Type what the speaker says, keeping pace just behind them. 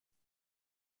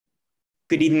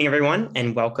Good evening, everyone,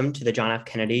 and welcome to the John F.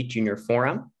 Kennedy Jr.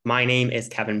 Forum. My name is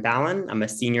Kevin Ballin. I'm a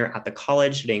senior at the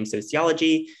college studying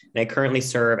sociology, and I currently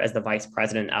serve as the vice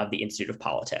president of the Institute of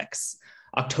Politics.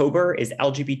 October is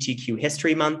LGBTQ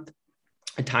History Month,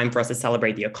 a time for us to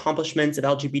celebrate the accomplishments of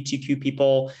LGBTQ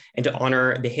people and to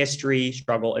honor the history,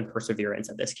 struggle, and perseverance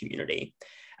of this community.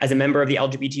 As a member of the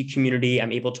LGBT community,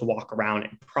 I'm able to walk around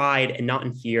in pride and not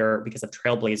in fear because of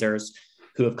trailblazers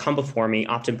who have come before me,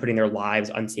 often putting their lives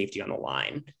and safety on the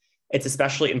line. It's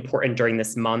especially important during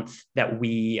this month that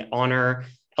we honor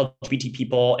LGBT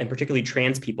people and particularly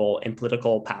trans people in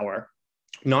political power,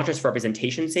 not just for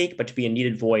representation's sake, but to be a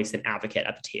needed voice and advocate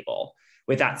at the table.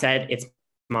 With that said, it's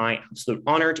my absolute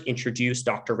honor to introduce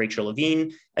Dr. Rachel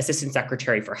Levine, Assistant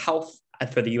Secretary for Health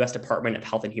for the U.S. Department of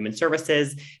Health and Human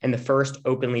Services, and the first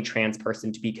openly trans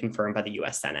person to be confirmed by the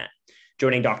U.S. Senate.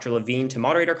 Joining Dr. Levine to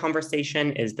moderate our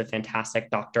conversation is the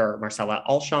fantastic Dr. Marcella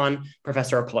Alsan,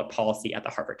 Professor of Public Policy at the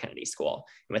Harvard Kennedy School.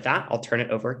 And with that, I'll turn it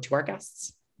over to our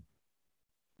guests.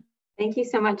 Thank you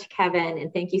so much, Kevin,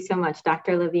 and thank you so much,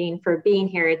 Dr. Levine, for being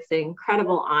here. It's an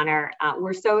incredible honor.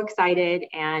 We're so excited,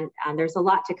 and there's a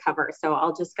lot to cover, so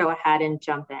I'll just go ahead and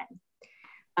jump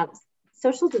in.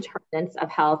 Social determinants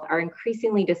of health are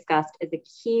increasingly discussed as a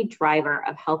key driver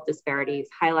of health disparities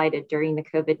highlighted during the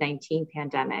COVID-19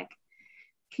 pandemic.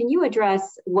 Can you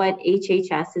address what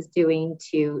HHS is doing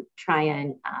to try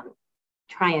and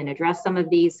address some of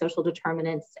these social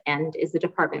determinants? And is the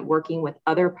department working with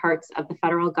other parts of the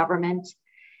federal government?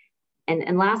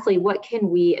 And lastly, what can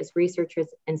we as researchers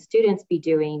and students be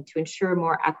doing to ensure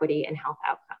more equity in health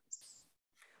outcomes?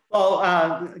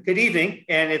 Well, good evening,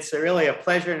 and it's really a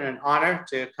pleasure and an honor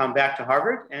to come back to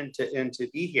Harvard and to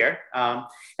be here.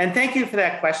 And thank you for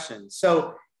that question.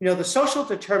 So, the social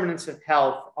determinants of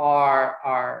health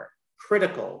are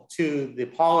critical to the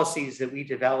policies that we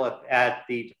develop at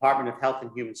the Department of Health and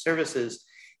Human Services,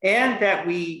 and that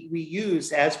we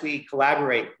use as we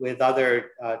collaborate with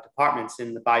other departments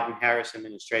in the Biden-Harris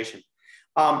administration.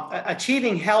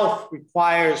 Achieving health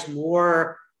requires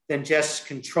more than just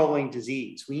controlling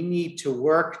disease. We need to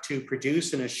work to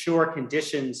produce and assure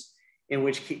conditions in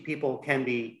which people can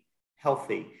be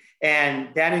healthy. And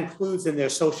that includes in their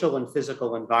social and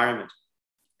physical environment.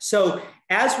 So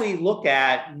as we look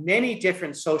at many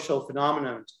different social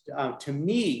phenomena, to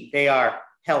me, they are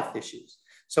health issues.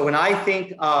 So when I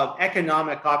think of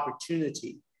economic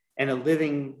opportunity and a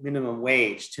living minimum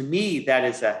wage, to me, that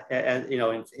is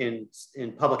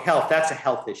in public health, that's a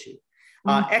health issue.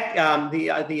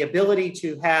 The ability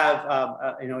to have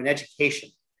an education,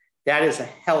 that is a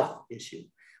health issue.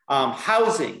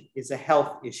 Housing is a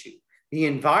health issue. The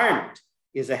environment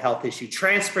is a health issue.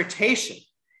 Transportation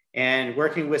and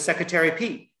working with Secretary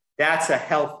Pete, that's a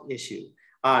health issue.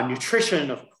 Nutrition,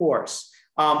 of course.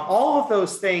 All of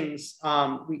those things,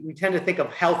 we tend to think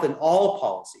of health in all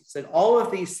policies, and all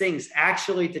of these things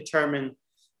actually determine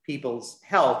people's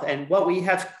health. And what we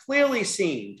have clearly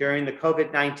seen during the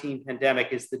COVID-19 pandemic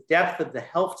is the depth of the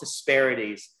health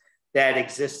disparities that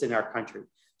exist in our country.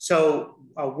 So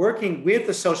working with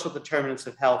the social determinants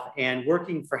of health and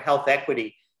working for health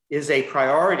equity is a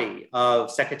priority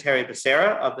of Secretary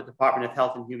Becerra of the Department of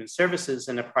Health and Human Services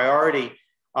and a priority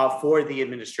for the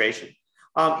administration.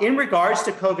 In regards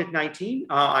to COVID-19,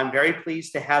 I'm very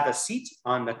pleased to have a seat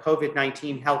on the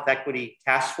COVID-19 Health Equity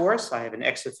Task Force. I have an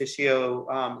ex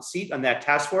officio seat on that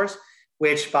task force,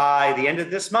 which by the end of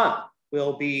this month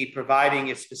will be providing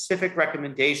its specific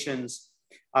recommendations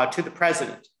to the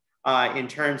president in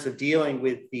terms of dealing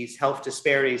with these health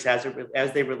disparities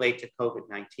as they relate to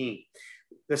COVID-19.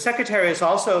 The secretary has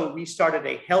also restarted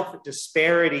a health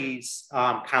disparities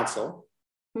council,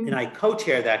 and I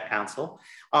co-chair that council,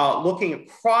 looking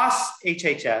across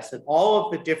HHS and all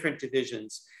of the different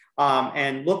divisions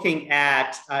and looking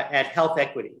at health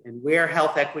equity and where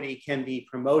health equity can be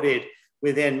promoted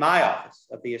within my office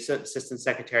of the Assistant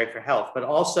Secretary for Health, but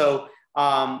also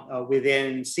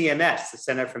within CMS, the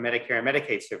Center for Medicare and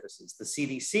Medicaid Services, the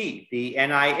CDC, the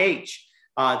NIH,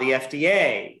 the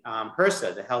FDA,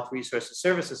 HRSA, the Health Resources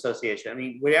Service Association. I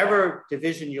mean, whatever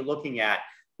division you're looking at,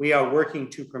 we are working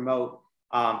to promote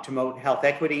health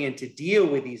equity and to deal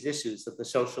with these issues of the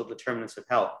social determinants of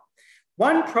health.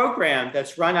 One program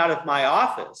that's run out of my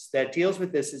office that deals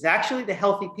with this is actually the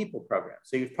Healthy People program.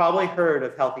 So you've probably heard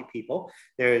of Healthy People.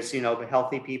 There's, the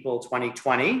Healthy People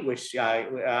 2020, which,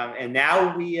 and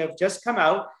now we have just come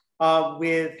out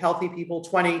with Healthy People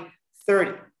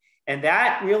 2030. And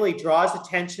that really draws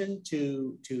attention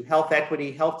to health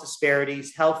equity, health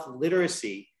disparities, health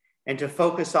literacy, and to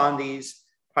focus on these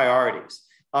priorities.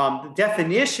 The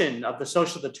definition of the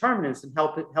social determinants in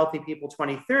Healthy People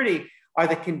 2030 are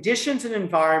the conditions and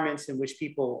environments in which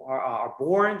people are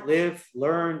born, live,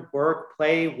 learn, work,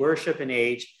 play, worship, and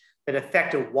age that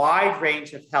affect a wide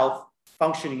range of health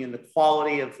functioning in the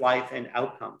quality of life and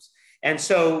outcomes. And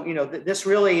so, this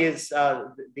really is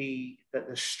the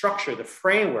structure, the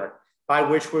framework by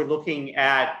which we're looking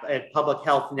at public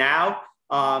health now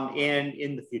and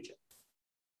in the future.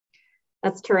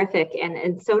 That's terrific, and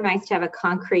it's so nice to have a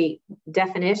concrete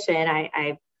definition.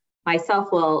 I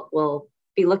myself will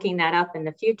be looking that up in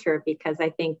the future, because I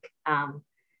think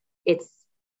it's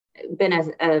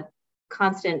been a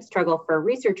constant struggle for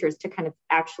researchers to kind of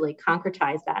actually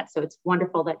concretize that. So it's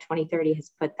wonderful that 2030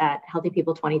 has put that, Healthy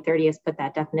People 2030 has put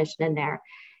that definition in there.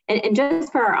 And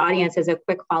just for our audience, as a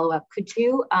quick follow-up, could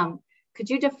you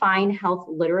define health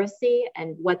literacy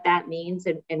and what that means,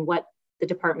 and what the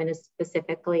department is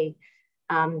specifically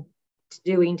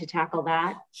doing to tackle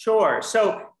that? Sure.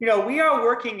 So, we are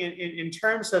working in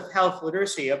terms of health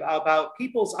literacy about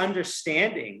people's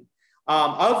understanding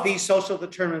of these social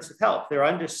determinants of health, their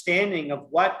understanding of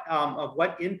what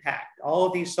impact all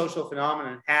of these social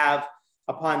phenomena have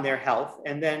upon their health,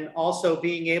 and then also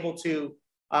being able to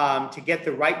get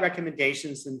the right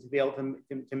recommendations and to be able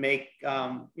to make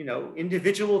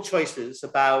individual choices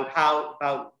about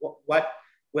what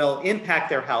will impact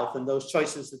their health and those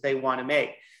choices that they want to make.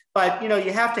 But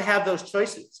you have to have those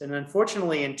choices, and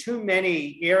unfortunately, in too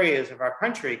many areas of our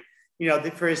country,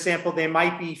 for example, there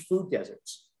might be food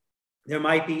deserts. There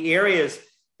might be areas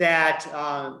that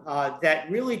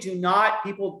really do not.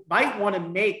 People might want to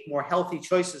make more healthy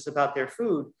choices about their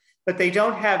food, but they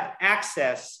don't have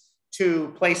access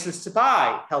to places to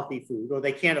buy healthy food, or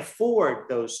they can't afford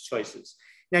those choices.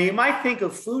 Now, you might think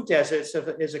of food deserts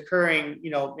as occurring,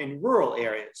 in rural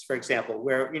areas, for example,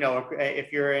 where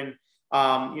if you're in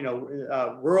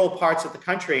rural parts of the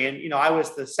country. And, I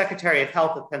was the Secretary of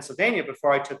Health of Pennsylvania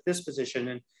before I took this position.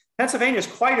 And Pennsylvania is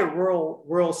quite a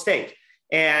rural state.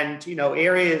 And,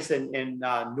 areas in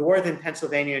northern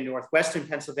Pennsylvania, northwestern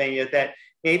Pennsylvania that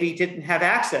maybe didn't have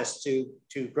access to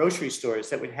grocery stores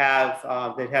that would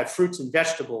have fruits and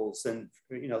vegetables and,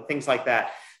 things like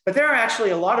that. But there are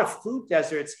actually a lot of food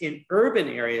deserts in urban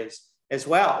areas as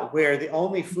well, where the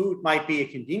only food might be a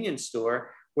convenience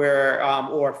store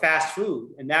or fast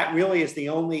food. And that really is the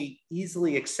only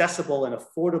easily accessible and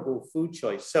affordable food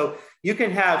choice. So you can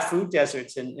have food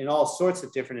deserts in all sorts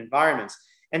of different environments.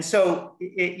 And so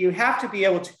you have to be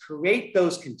able to create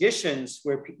those conditions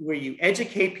where you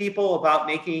educate people about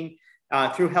making,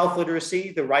 through health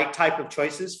literacy, the right type of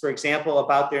choices, for example,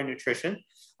 about their nutrition.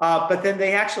 But then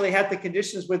they actually have the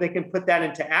conditions where they can put that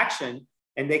into action,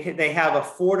 and they have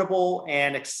affordable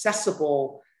and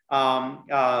accessible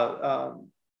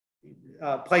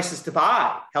places to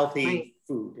buy healthy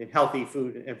food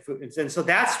and so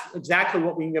that's exactly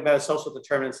what we mean about social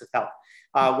determinants of health,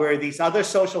 where these other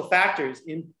social factors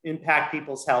impact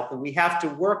people's health, and we have to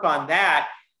work on that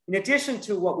in addition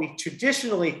to what we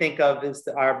traditionally think of as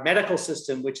our medical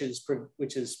system, which is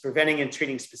preventing and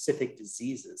treating specific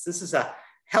diseases. This is a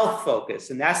health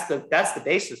focus, and that's the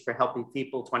basis for Healthy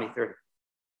People 2030.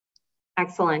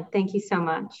 Excellent. Thank you so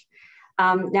much.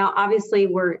 Now, obviously,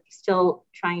 we're still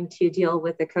trying to deal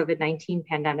with the COVID-19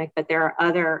 pandemic, but there are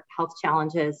other health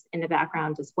challenges in the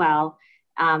background as well,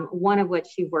 one of which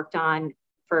you've worked on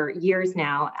for years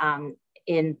now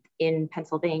in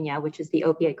Pennsylvania, which is the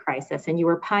opioid crisis. And you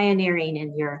were pioneering,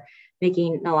 and you're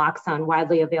making naloxone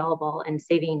widely available and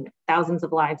saving thousands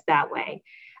of lives that way.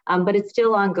 But it's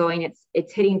still ongoing.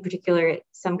 It's hitting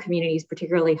some communities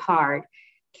particularly hard.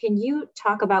 Can you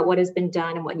talk about what has been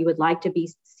done and what you would like to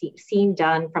be seen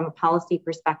done from a policy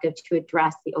perspective to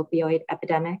address the opioid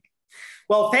epidemic?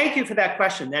 Well, thank you for that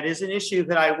question. That is an issue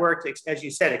that I worked, as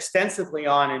you said, extensively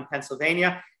on in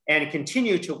Pennsylvania, and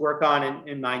continue to work on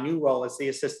in my new role as the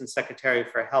Assistant Secretary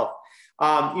for Health.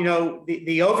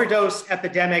 The overdose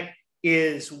epidemic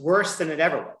is worse than it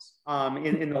ever was.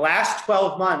 In the last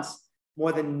 12 months,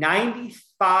 more than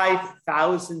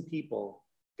 95,000 people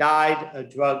died of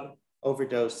drug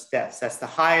overdose deaths. That's the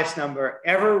highest number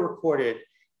ever recorded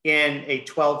in a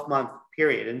 12-month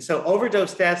period. And so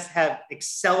overdose deaths have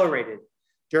accelerated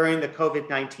during the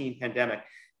COVID-19 pandemic.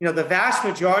 The vast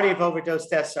majority of overdose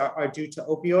deaths are due to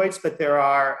opioids, but there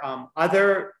are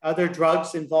other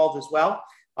drugs involved as well.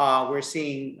 We're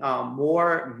seeing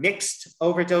more mixed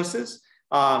overdoses,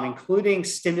 including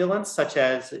stimulants such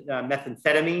as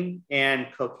methamphetamine and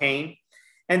cocaine.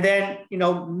 And then,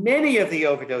 many of the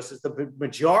overdoses, the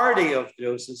majority of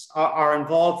doses are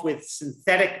involved with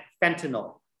synthetic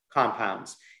fentanyl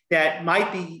compounds that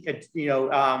might be,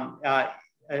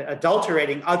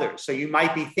 adulterating others. So you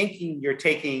might be thinking you're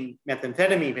taking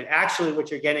methamphetamine, but actually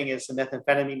what you're getting is the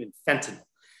methamphetamine and fentanyl,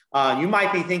 You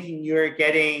might be thinking you're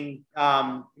getting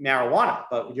marijuana,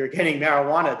 but you're getting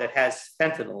marijuana that has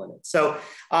fentanyl in it. So,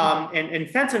 and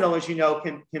fentanyl, as you know,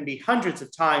 can be hundreds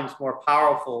of times more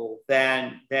powerful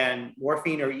than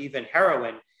morphine or even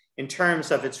heroin in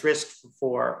terms of its risk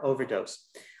for overdose.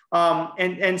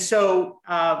 So,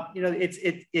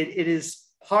 it is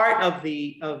part of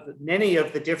many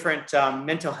of the different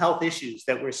mental health issues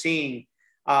that we're seeing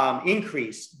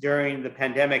increase during the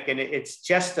pandemic, and it's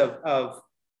just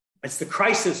it's the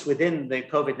crisis within the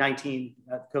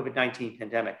COVID-19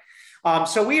 pandemic.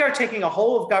 So we are taking a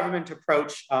whole of government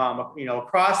approach,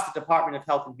 across the Department of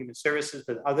Health and Human Services,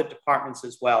 but other departments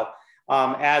as well,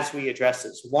 as we address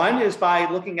this. One is by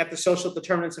looking at the social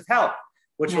determinants of health,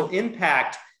 which will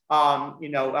impact,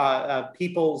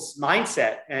 people's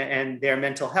mindset and their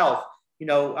mental health.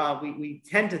 We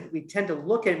tend to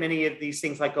look at many of these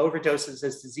things like overdoses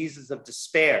as diseases of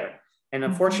despair. And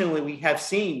unfortunately, we have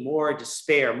seen more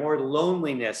despair, more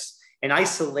loneliness and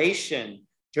isolation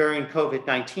during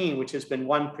COVID-19, which has been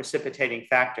one precipitating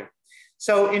factor.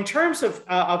 So in terms of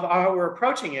how we're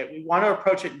approaching it, we want to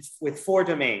approach it with 4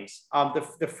 domains.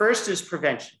 The first is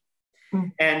prevention.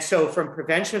 And so from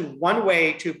prevention, one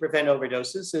way to prevent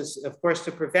overdoses is, of course,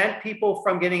 to prevent people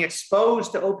from getting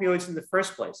exposed to opioids in the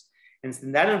first place. And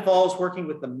that involves working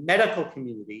with the medical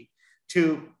community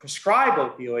to prescribe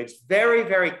opioids very,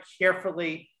 very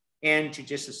carefully and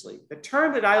judiciously. The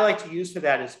term that I like to use for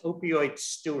that is opioid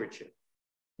stewardship.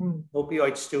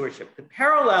 Opioid stewardship. The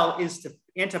parallel is to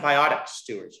antibiotic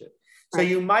stewardship. So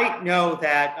you might know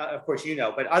that, of course you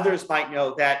know, but others might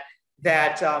know that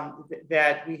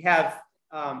we have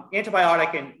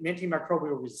antibiotic and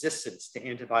antimicrobial resistance to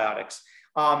antibiotics.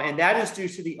 And that is due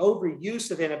to the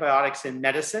overuse of antibiotics in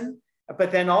medicine,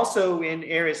 but then also in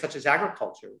areas such as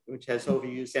agriculture, which has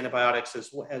overused antibiotics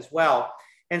as well.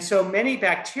 And so many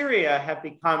bacteria have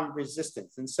become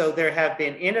resistant. And so there have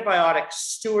been antibiotic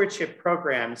stewardship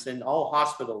programs in all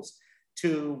hospitals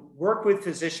to work with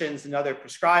physicians and other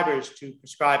prescribers to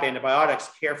prescribe antibiotics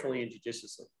carefully and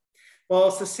judiciously. Well,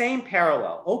 it's the same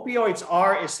parallel. Opioids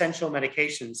are essential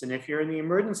medications. And if you're in the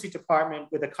emergency department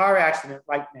with a car accident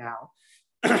right now,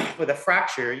 with a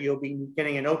fracture, you'll be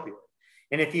getting an opioid.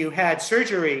 And if you had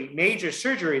surgery, major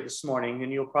surgery this morning,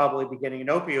 then you'll probably be getting an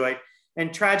opioid.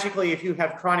 And tragically, if you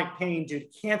have chronic pain due to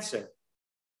cancer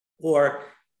or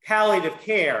palliative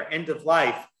care, end of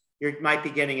life, you might be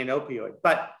getting an opioid.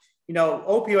 But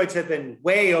opioids have been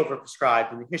way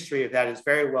overprescribed, and the history of that is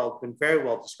been very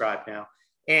well described now.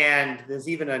 And there's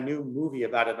even a new movie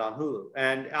about it on Hulu.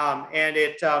 And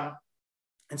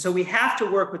so we have to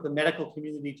work with the medical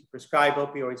community to prescribe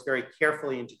opioids very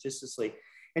carefully and judiciously.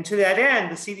 And to that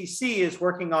end, the CDC is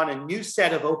working on a new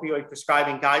set of opioid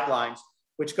prescribing guidelines,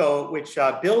 which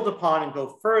build upon and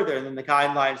go further than the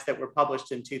guidelines that were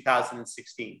published in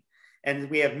 2016. And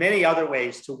we have many other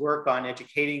ways to work on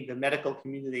educating the medical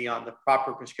community on the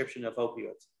proper prescription of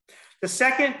opioids. The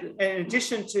second, in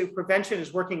addition to prevention,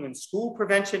 is working in school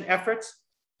prevention efforts.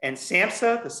 And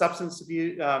SAMHSA, the Substance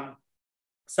Abuse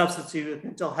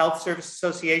Mental Health Service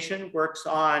Association, works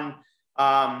on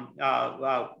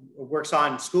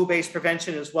school-based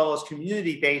prevention as well as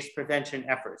community-based prevention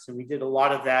efforts. And we did a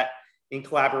lot of that in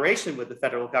collaboration with the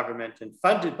federal government and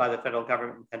funded by the federal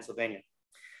government in Pennsylvania.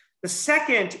 The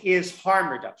second is harm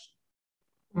reduction.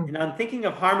 And I'm thinking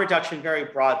of harm reduction very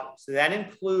broadly. So that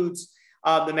includes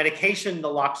the medication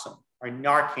naloxone, or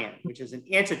Narcan, which is an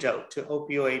antidote to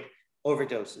opioid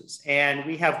overdoses. And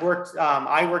we have worked,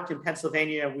 I worked in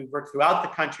Pennsylvania, we worked throughout the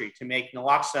country to make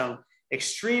naloxone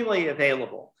extremely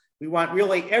available. We want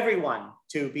really everyone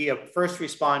to be a first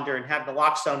responder and have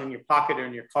naloxone in your pocket or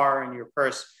in your car or in your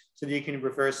purse so that you can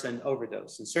reverse an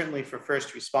overdose. And certainly for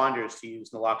first responders to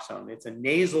use naloxone. It's a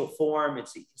nasal form,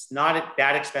 it's not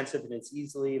that expensive, and it's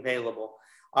easily available.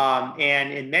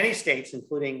 And in many states,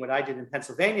 including what I did in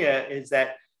Pennsylvania, is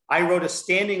that I wrote a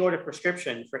standing order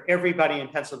prescription for everybody in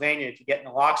Pennsylvania to get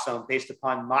naloxone based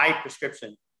upon my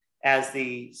prescription as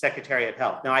the Secretary of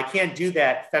Health. Now, I can't do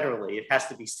that federally. It has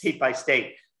to be state by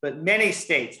state, but many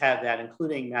states have that,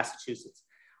 including Massachusetts.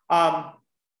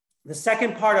 The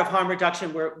second part of harm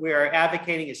reduction we're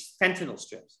advocating is fentanyl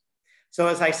strips. So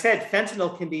as I said,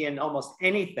 fentanyl can be in almost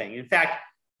anything. In fact,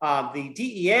 the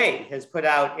DEA has put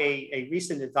out a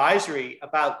recent advisory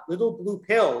about little blue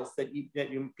pills that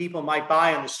people might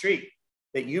buy on the street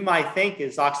that you might think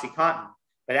is OxyContin,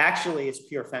 but actually it's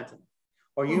pure fentanyl.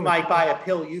 Or you might buy a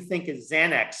pill you think is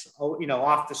Xanax,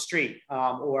 off the street,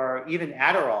 or even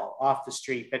Adderall off the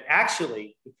street, but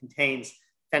actually it contains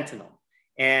fentanyl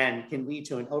and can lead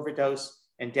to an overdose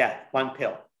and death, one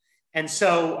pill. And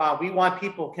so we want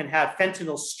people can have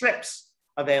fentanyl strips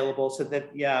available so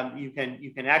that you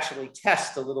can actually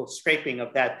test a little scraping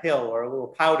of that pill or a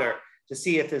little powder to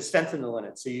see if there's fentanyl in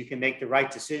it, so you can make the right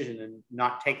decision and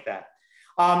not take that.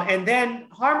 And then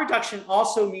harm reduction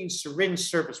also means syringe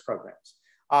service programs,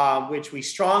 which we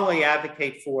strongly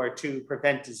advocate for to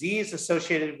prevent disease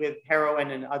associated with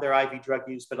heroin and other IV drug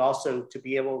use, but also to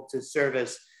be able to serve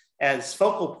as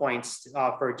focal points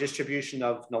for distribution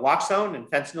of naloxone and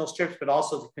fentanyl strips, but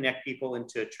also to connect people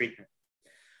into treatment.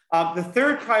 The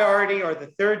third priority or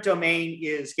the third domain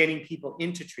is getting people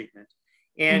into treatment.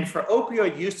 And for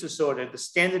opioid use disorder, the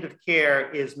standard of care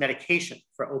is medication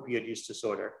for opioid use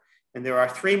disorder. And there are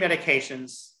 3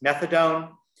 medications: methadone,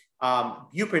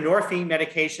 buprenorphine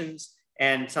medications,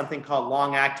 and something called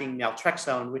long-acting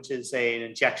naltrexone, which is an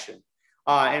injection.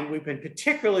 And we've been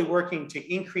particularly working to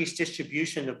increase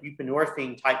distribution of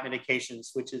buprenorphine type medications,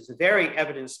 which is very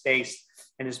evidence-based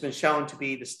and has been shown to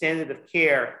be the standard of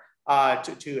care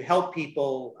to help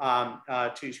people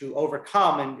to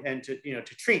overcome and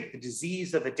to treat the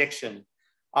disease of addiction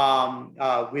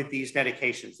with these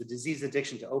medications, the disease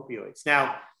addiction to opioids.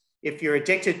 Now, if you're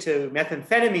addicted to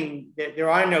methamphetamine, there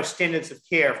are no standards of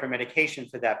care for medication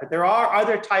for that, but there are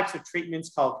other types of treatments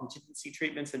called contingency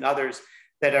treatments and others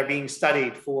that are being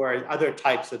studied for other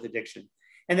types of addiction.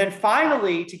 And then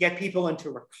finally, to get people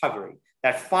into recovery,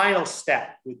 that final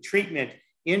step with treatment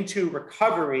into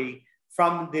recovery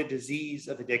from the disease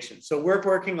of addiction. So we're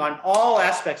working on all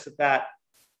aspects of that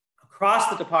across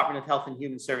the Department of Health and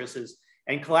Human Services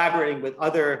and collaborating with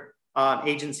other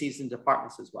agencies and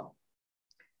departments as well.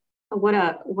 What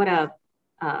a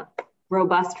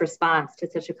robust response to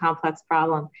such a complex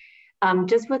problem.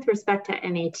 Just with respect to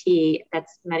MAT,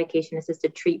 that's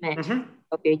medication-assisted treatment,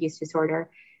 opioid use disorder.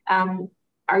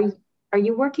 Are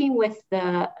you working with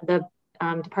the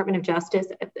Department of Justice?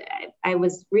 I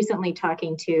was recently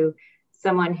talking to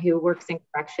someone who works in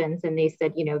corrections, and they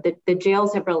said, the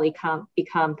jails have really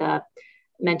become the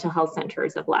mental health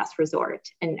centers of last resort.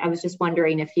 And I was just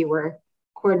wondering if you were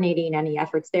coordinating any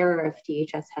efforts there, or if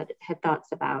DHS had thoughts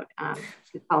about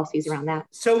policies around that.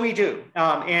 So we do.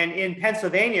 And in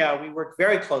Pennsylvania, we work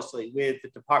very closely with the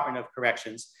Department of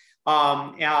Corrections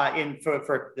for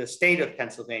the state of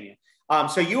Pennsylvania.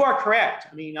 So you are correct.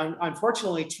 I mean,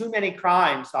 unfortunately, too many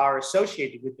crimes are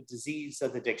associated with the disease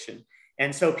of addiction.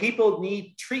 And so people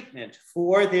need treatment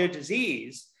for their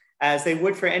disease as they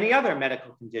would for any other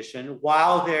medical condition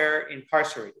while they're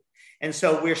incarcerated. And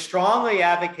so we're strongly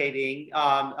advocating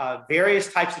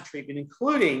various types of treatment,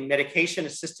 including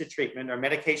medication-assisted treatment or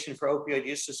medication for opioid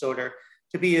use disorder,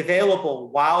 to be available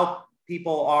while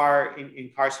people are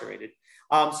incarcerated,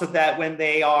 so that when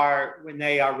they are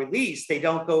released, they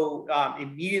don't go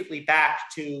immediately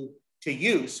back to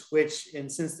use, which,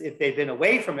 and since if they've been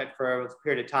away from it for a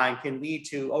period of time, can lead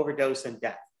to overdose and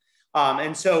death.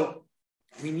 And so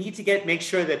we need to make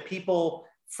sure that people.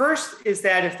 First is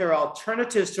that if there are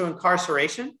alternatives to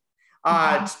incarceration,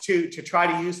 to try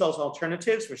to use those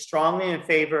alternatives. We're strongly in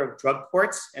favor of drug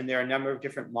courts, and there are a number of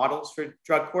different models for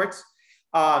drug courts.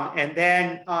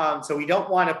 So we don't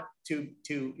want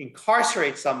to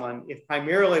incarcerate someone if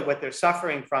primarily what they're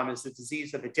suffering from is the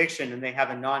disease of addiction and they have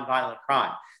a nonviolent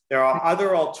crime. There are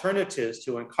other alternatives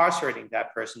to incarcerating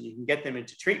that person. You can get them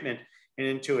into treatment and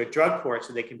into a drug court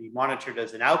so they can be monitored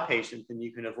as an outpatient, and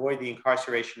you can avoid the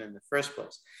incarceration in the first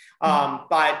place.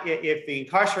 But if the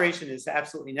incarceration is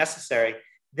absolutely necessary,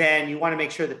 then you want to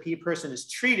make sure the person is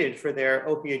treated for their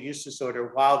opioid use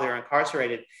disorder while they're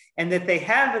incarcerated, and that they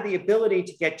have the ability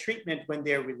to get treatment when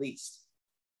they're released.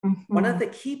 One of the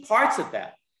key parts of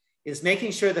that is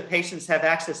making sure the patients have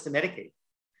access to Medicaid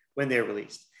when they're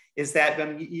released. Is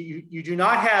that you do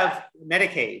not have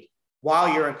Medicaid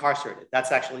while you're incarcerated.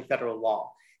 That's actually federal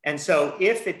law. And so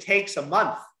if it takes a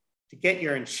month to get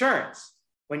your insurance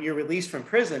when you're released from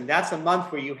prison, that's a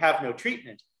month where you have no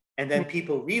treatment. And then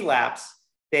people relapse,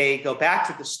 they go back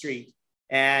to the street,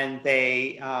 and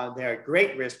they're at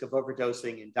great risk of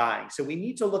overdosing and dying. So we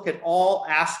need to look at all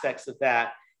aspects of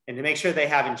that, and to make sure they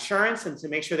have insurance, and to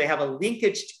make sure they have a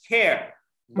linkage to care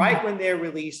right when they're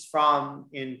released from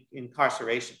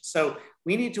incarceration. So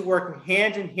we need to work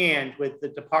hand in hand with the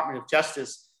Department of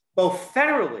Justice, both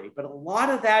federally, but a lot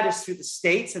of that is through the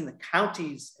states and the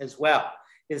counties as well.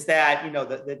 Is that,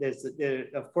 there's,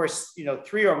 of course,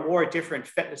 3 or more different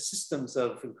systems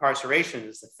of incarceration.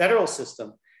 There's the federal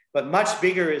system, but much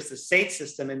bigger is the state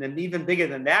system. And then even bigger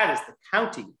than that is the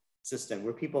county system,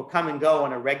 where people come and go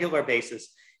on a regular basis.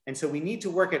 And so we need to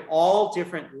work at all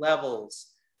different levels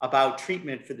about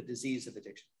treatment for the disease of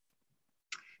addiction.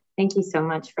 Thank you so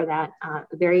much for that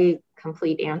very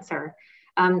complete answer.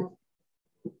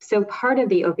 So part of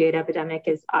the opioid epidemic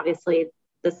is obviously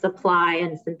the supply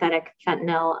and synthetic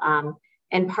fentanyl,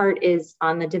 in part is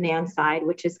on the demand side,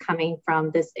 which is coming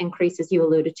from this increase, as you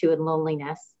alluded to, in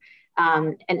loneliness.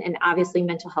 And obviously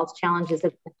mental health challenges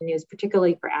have been in the news,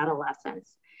 particularly for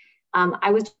adolescents.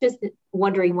 I was just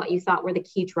wondering what you thought were the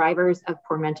key drivers of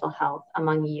poor mental health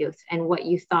among youth and what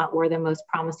you thought were the most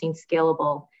promising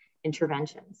scalable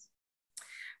interventions.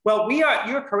 Well,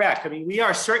 you're correct. I mean, we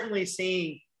are certainly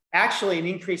seeing actually an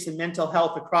increase in mental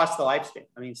health across the lifespan.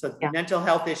 I mean, so mental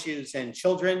health issues in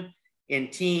children, in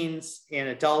teens, in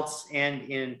adults, and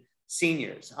in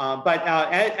seniors.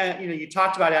 You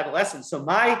talked about adolescents. So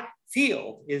my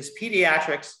field is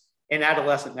pediatrics and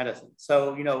adolescent medicine.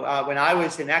 So, when I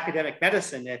was in academic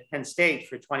medicine at Penn State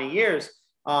for 20 years,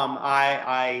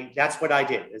 that's what I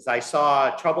did, is I saw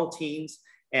troubled teens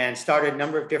and started a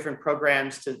number of different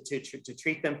programs to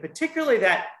treat them, particularly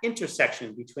that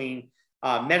intersection between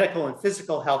medical and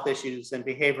physical health issues and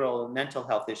behavioral and mental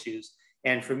health issues.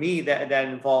 And for me, that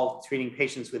involved treating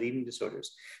patients with eating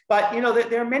disorders. But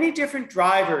there are many different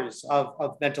drivers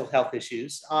of mental health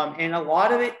issues. And a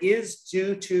lot of it is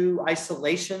due to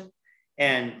isolation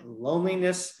and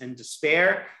loneliness and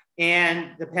despair.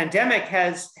 And the pandemic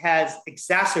has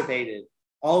exacerbated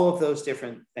all of those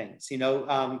different things.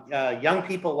 Young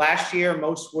people last year,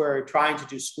 most were trying to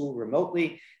do school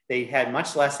remotely. They had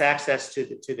much less access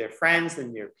to their friends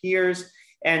and their peers.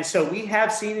 And so we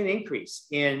have seen an increase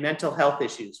in mental health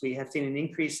issues. We have seen an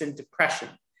increase in depression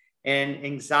and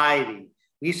anxiety.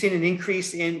 We've seen an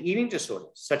increase in eating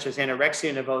disorders, such as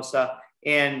anorexia nervosa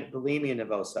and bulimia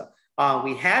nervosa.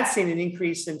 We had seen an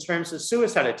increase in terms of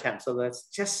suicide attempts, so that's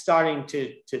just starting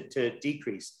to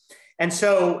decrease. And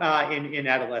so in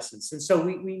adolescents. And so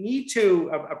we need to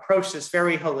approach this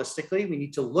very holistically. We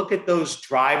need to look at those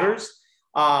drivers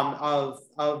of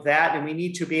that, and we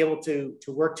need to be able to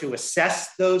work to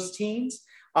assess those teens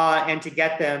and to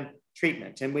get them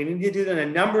treatment. And we need to do that in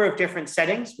a number of different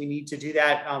settings. We need to do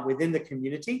that within the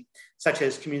community, such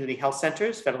as community health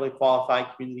centers, federally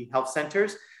qualified community health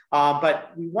centers.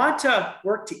 But we want to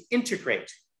work to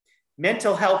integrate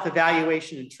mental health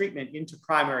evaluation and treatment into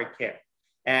primary care.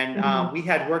 And I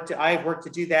have worked to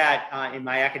do that in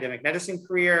my academic medicine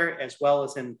career, as well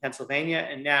as in Pennsylvania,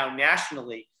 and now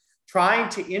nationally, trying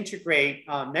to integrate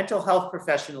mental health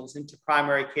professionals into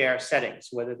primary care settings,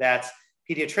 whether that's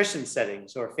pediatrician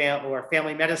settings or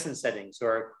family medicine settings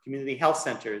or community health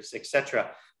centers, et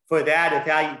cetera, for that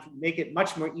make it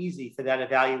much more easy for that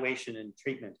evaluation and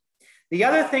treatment. The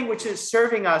other thing which is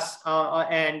serving us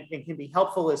and can be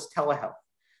helpful is telehealth.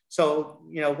 So,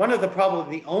 one of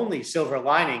probably the only silver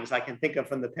linings I can think of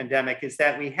from the pandemic is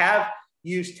that we have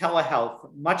used telehealth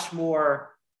much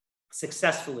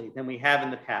successfully than we have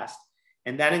in the past.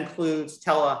 And that includes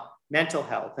mental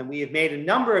health. And we have made a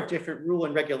number of different rule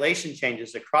and regulation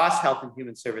changes across health and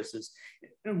human services.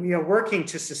 And we are working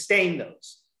to sustain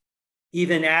those,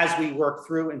 even as we work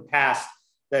through and past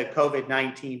the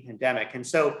COVID-19 pandemic. And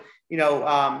so,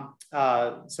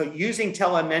 so using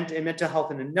mental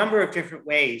health in a number of different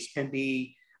ways can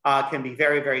be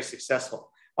very, very successful.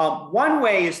 One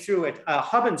way is through a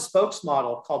hub and spokes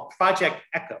model called Project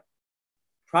ECHO.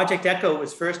 Project ECHO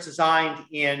was first designed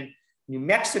in New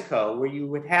Mexico, where you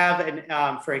would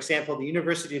have, for example, the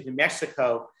University of New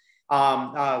Mexico,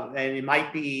 and it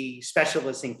might be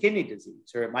specialists in kidney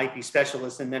disease, or it might be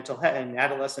specialists in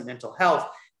adolescent mental health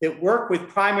that work with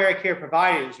primary care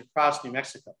providers across New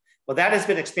Mexico. Well, that has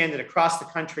been expanded across the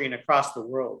country and across the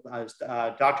world,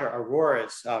 Dr.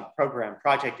 Aurora's program,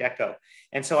 Project ECHO.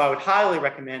 And so I would highly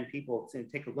recommend people to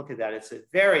take a look at that. It's a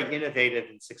very innovative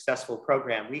and successful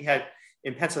program. We had,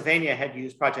 in Pennsylvania, had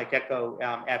used Project ECHO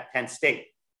at Penn State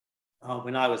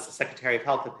when I was the Secretary of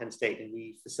Health at Penn State, and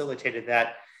we facilitated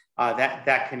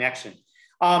that connection.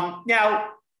 Now,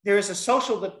 there is a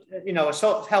social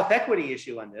health equity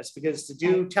issue on this, because to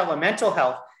do telemental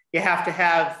health, you have to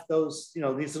have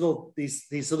these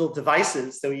little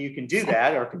devices so you can do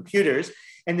that, or computers,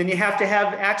 and then you have to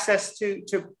have access to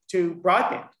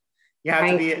broadband. You have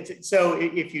to be, so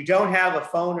if you don't have a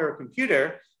phone or a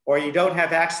computer, or you don't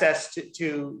have access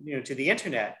to the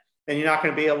internet, then you're not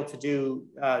going to be able to do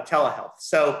telehealth.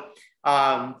 So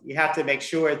you have to make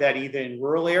sure that either in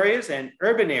rural areas and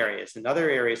urban areas and other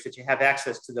areas that you have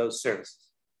access to those services.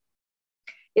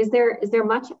 Is there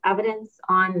much evidence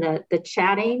on the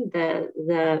chatting,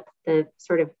 the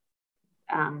sort of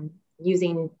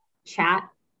using chat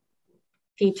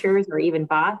features or even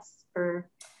bots?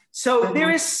 So there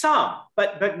is some,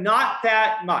 but not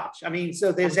that much. I mean,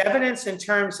 so there's evidence in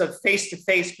terms of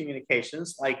face-to-face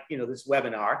communications, like this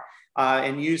webinar,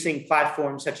 and using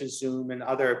platforms such as Zoom and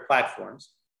other platforms.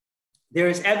 There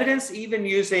is evidence even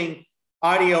using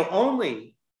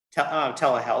audio-only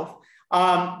telehealth,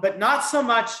 but not so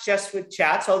much just with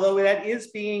chats, although that is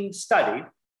being studied.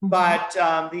 But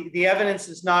the evidence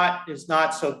is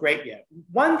not so great yet.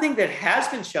 One thing that has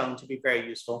been shown to be very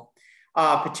useful,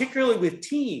 particularly with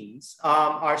teens,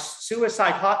 are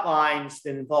suicide hotlines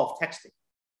that involve texting.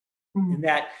 In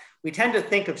that we tend to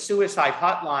think of suicide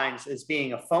hotlines as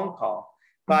being a phone call,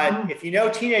 but if you know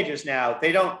teenagers now,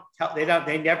 they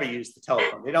never use the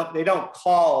telephone. They don't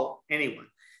call anyone.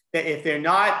 If they're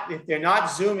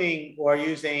not Zooming or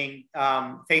using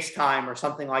FaceTime or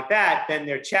something like that, then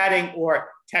they're chatting or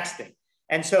texting.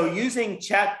 And so using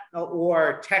chat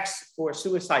or text for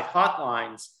suicide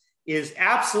hotlines is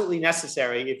absolutely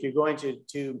necessary if you're going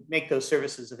to make those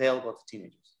services available to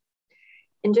teenagers.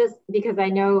 And just because I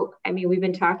mean, we've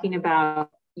been talking about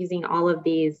using all of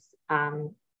these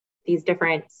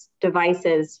different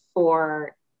devices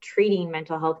for treating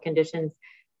mental health conditions.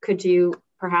 Could you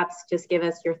perhaps just give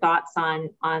us your thoughts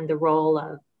on the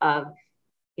role of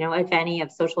if any,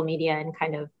 of social media and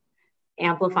kind of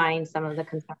amplifying some of the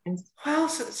concerns? Well,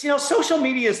 social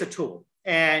media is a tool,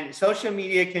 and social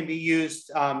media can be used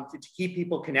to keep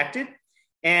people connected.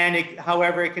 And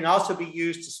however, it can also be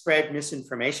used to spread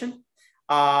misinformation.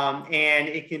 And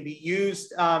it can be used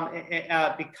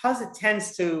because it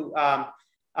tends to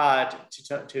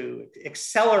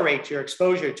accelerate your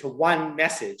exposure to one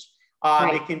message.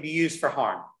 Right. It can be used for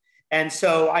harm. And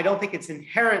so I don't think it's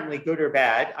inherently good or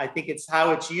bad. I think it's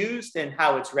how it's used and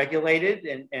how it's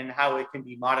regulated and how it can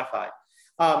be modified.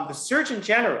 The Surgeon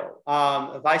General,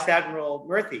 Vice Admiral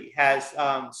Murthy, has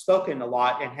spoken a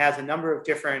lot and has a number of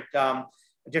different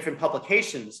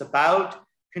publications about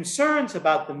concerns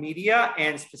about the media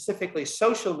and specifically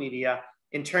social media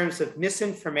in terms of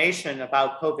misinformation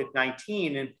about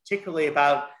COVID-19 and particularly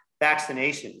about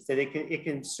vaccinations, that it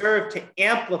can serve to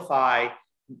amplify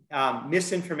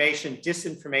misinformation,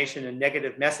 disinformation, and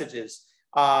negative messages,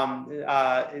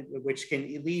 which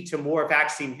can lead to more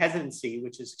vaccine hesitancy,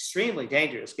 which is extremely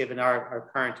dangerous given our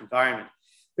current environment.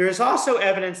 There is also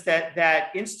evidence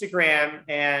that Instagram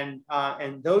and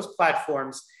those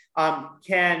platforms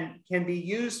can be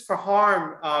used for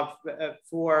harm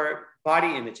for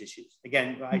body image issues.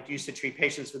 Again, I used to treat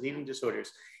patients with eating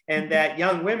disorders, and that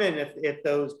young women, if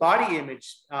those body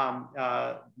image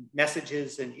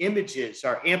messages and images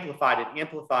are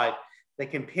amplified, they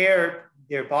compare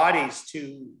their bodies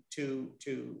to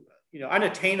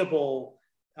unattainable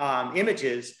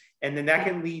images. And then that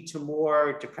can lead to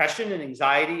more depression and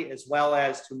anxiety, as well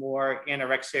as to more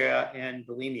anorexia and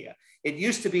bulimia. It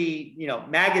used to be,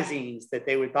 magazines that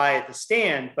they would buy at the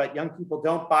stand, but young people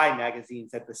don't buy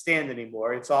magazines at the stand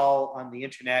anymore. It's all on the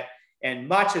internet, and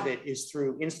much of it is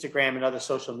through Instagram and other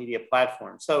social media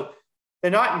platforms. So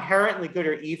they're not inherently good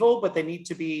or evil, but they need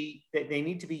to be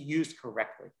used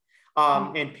correctly.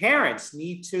 And parents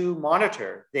need to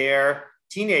monitor their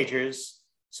teenagers'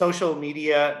 social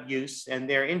media use and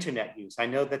their internet use. I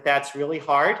know that that's really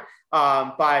hard,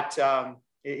 but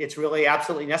it's really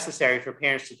absolutely necessary for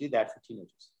parents to do that for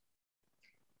teenagers.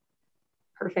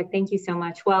 Perfect, thank you so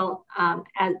much. Well,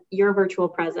 as your virtual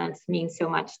presence means so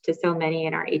much to so many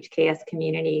in our HKS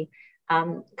community,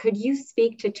 could you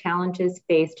speak to challenges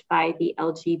faced by the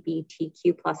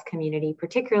LGBTQ+ community,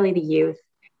 particularly the youth,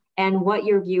 and what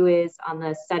your view is on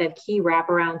the set of key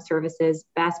wraparound services,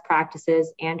 best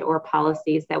practices, and/or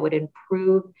policies that would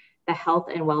improve the health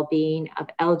and well-being of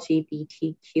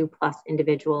LGBTQ+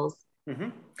 individuals? Mm-hmm.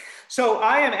 So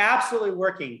I am absolutely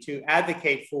working to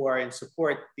advocate for and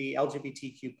support the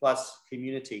LGBTQ+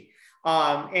 community.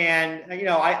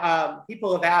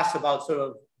 People have asked about sort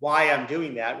of why I'm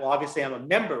doing that. Well, obviously I'm a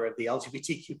member of the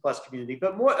LGBTQ+ community,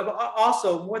 but more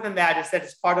than that is that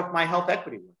it's part of my health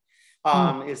equity work.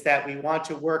 Is that we want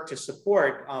to work to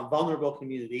support vulnerable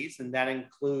communities, and that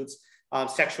includes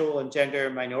sexual and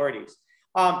gender minorities.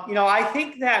 I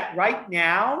think that right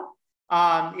now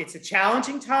it's a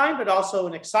challenging time, but also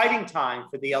an exciting time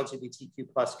for the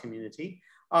LGBTQ+ community.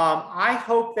 I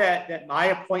hope that my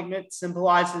appointment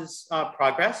symbolizes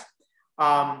progress.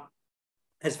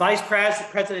 As Vice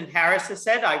President Harris has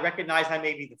said, I recognize I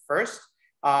may be the first.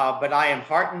 But I am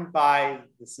heartened by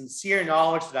the sincere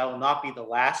knowledge that I will not be the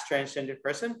last transgender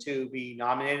person to be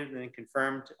nominated and then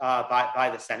confirmed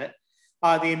by the Senate.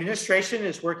 The administration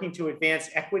is working to advance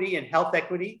equity and health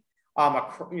equity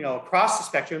across the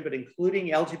spectrum, but including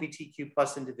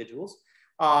LGBTQ+ individuals.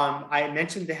 I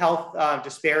mentioned the health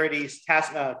disparities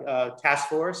task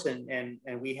force, and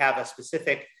we have a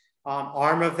specific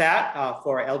arm of that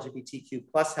for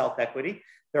LGBTQ+ health equity.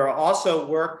 There are also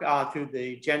work through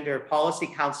the Gender Policy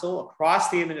Council across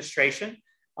the administration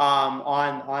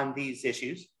on these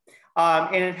issues.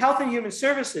 And in Health and Human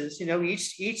Services,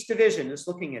 each division is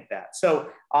looking at that. So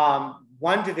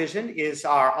one division is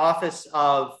our Office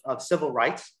of Civil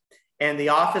Rights. And the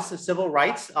Office of Civil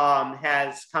Rights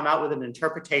has come out with an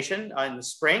interpretation in the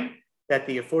spring that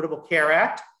the Affordable Care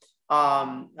Act,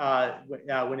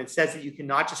 when it says that you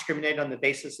cannot discriminate on the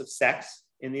basis of sex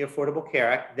in the Affordable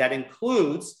Care Act, that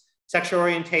includes sexual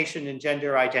orientation and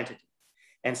gender identity.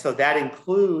 And so that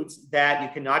includes that you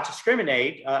cannot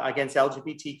discriminate against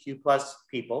LGBTQ plus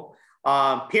people,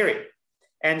 period.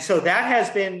 And so that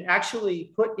has been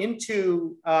actually put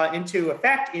into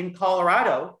effect in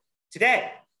Colorado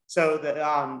today. So the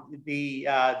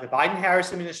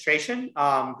Biden-Harris administration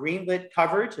greenlit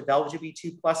coverage of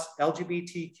LGBTQ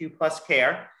plus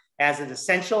care as an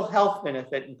essential health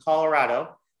benefit in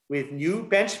Colorado, with new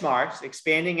benchmarks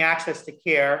expanding access to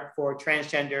care for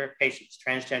transgender patients,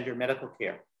 transgender medical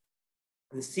care.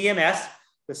 The CMS,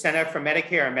 the Center for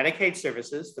Medicare and Medicaid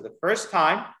Services, for the first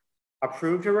time,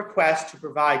 approved a request to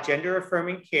provide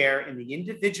gender-affirming care in the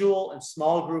individual and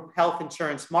small group health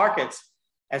insurance markets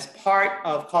as part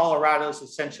of Colorado's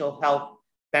essential health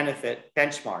benefit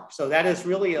benchmark. So that is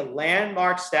really a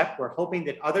landmark step. We're hoping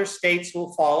that other states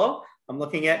will follow. I'm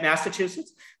looking at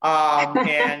Massachusetts,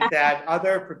 and that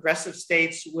other progressive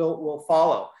states will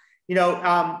follow. We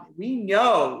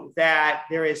know that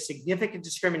there is significant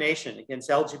discrimination against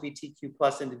LGBTQ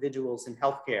plus individuals in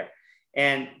healthcare.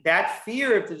 And that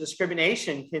fear of the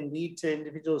discrimination can lead to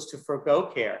individuals to forgo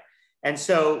care. And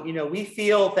so, we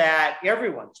feel that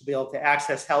everyone should be able to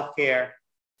access healthcare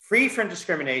free from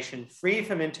discrimination, free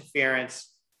from interference,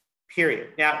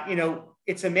 period. Now,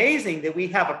 it's amazing that we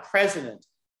have a president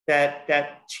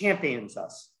that champions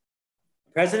us.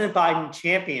 President Biden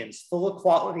champions full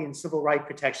equality and civil rights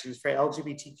protections for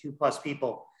LGBTQ plus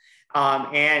people.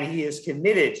 And he is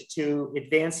committed to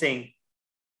advancing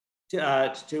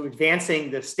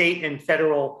the state and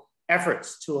federal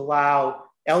efforts to allow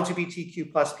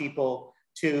LGBTQ plus people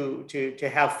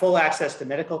to have full access to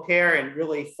medical care and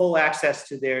really full access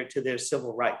to their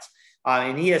civil rights.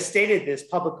 And he has stated this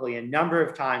publicly a number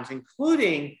of times,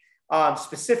 including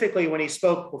specifically when he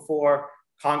spoke before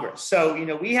Congress. So,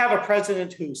 we have a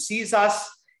president who sees us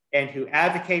and who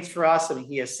advocates for us. I mean,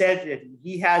 he has said that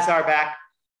he has our back.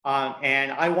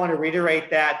 And I want to reiterate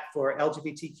that for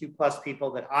LGBTQ plus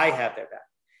people, that I have their back.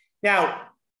 Now,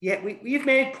 we've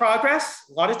made progress,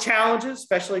 a lot of challenges,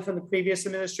 especially from the previous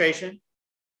administration.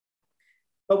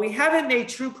 But we haven't made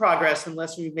true progress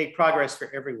unless we've made progress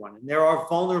for everyone. And there are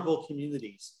vulnerable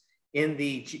communities in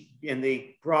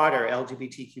the broader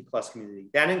LGBTQ plus community.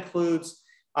 That includes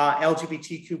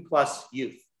LGBTQ plus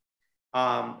youth,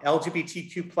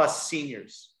 LGBTQ plus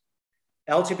seniors,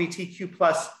 LGBTQ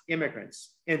plus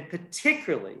immigrants, and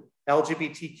particularly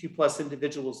LGBTQ plus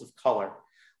individuals of color.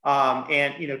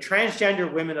 And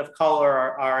transgender women of color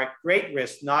are at great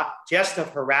risk, not just of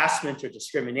harassment or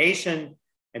discrimination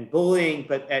and bullying,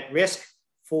 but at risk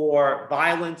for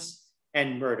violence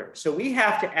and murder. So we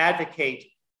have to advocate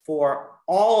for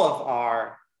all of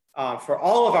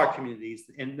our communities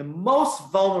and the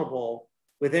most vulnerable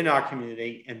within our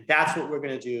community. And that's what we're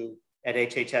going to do at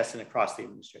HHS and across the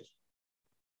administration.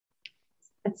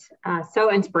 That's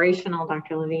so inspirational,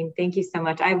 Dr. Levine. Thank you so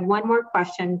much. I have one more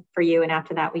question for you, and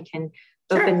after that we can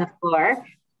open the floor.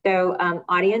 So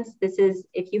audience,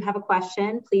 if you have a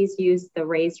question, please use the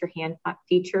raise your hand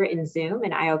feature in Zoom,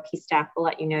 and IOP staff will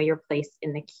let you know your place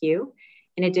in the queue.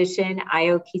 In addition,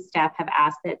 IOP staff have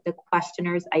asked that the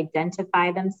questioners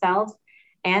identify themselves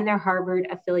and their Harvard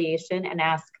affiliation and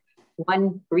ask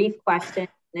one brief question.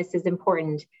 This is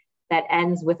important, that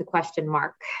ends with a question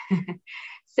mark.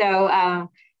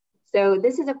 So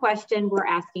this is a question we're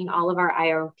asking all of our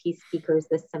IOP speakers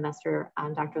this semester,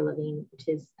 Dr. Levine, which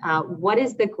is, what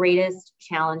is the greatest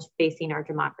challenge facing our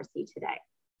democracy today?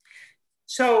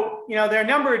 So, there are a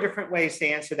number of different ways to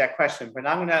answer that question, but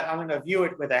I'm gonna view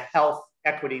it with a health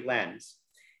equity lens.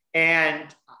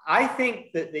 And I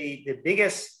think that the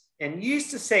biggest, and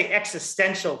used to say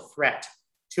existential threat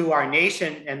to our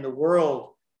nation and the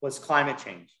world was climate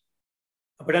change.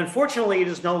 But unfortunately, it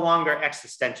is no longer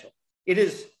existential. It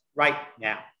is right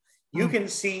now. You can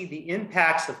see the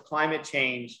impacts of climate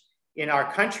change in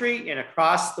our country and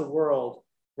across the world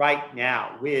right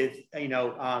now, with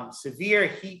severe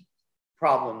heat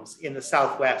problems in the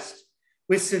Southwest,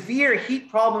 with severe heat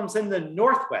problems in the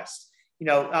Northwest,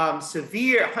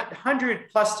 severe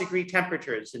 100+ degree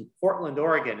temperatures in Portland,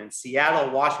 Oregon, and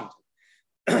Seattle, Washington.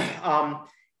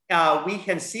 We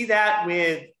can see that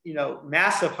with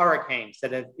massive hurricanes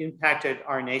that have impacted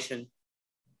our nation,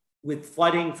 with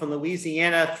flooding from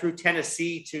Louisiana through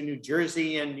Tennessee to New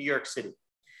Jersey and New York City.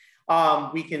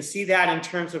 We can see that in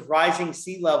terms of rising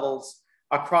sea levels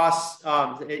across,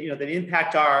 that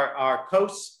impact our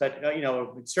coasts, but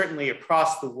certainly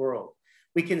across the world.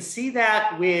 We can see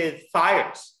that with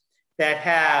fires that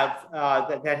have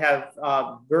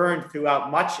burned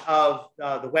throughout much of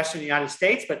the Western United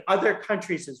States, but other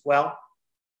countries as well.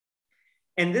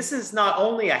 And this is not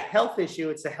only a health issue,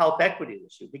 it's a health equity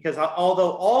issue, because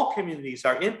although all communities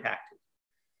are impacted,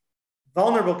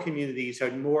 vulnerable communities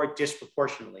are more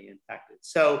disproportionately impacted.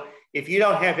 So if you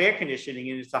don't have air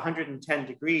conditioning and it's 110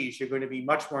 degrees, you're going to be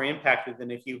much more impacted than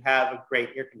if you have a great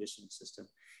air conditioning system.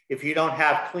 If you don't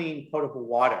have clean, potable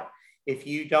water, if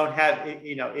you don't have,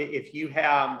 if you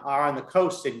are on the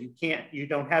coast and you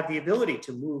don't have the ability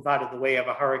to move out of the way of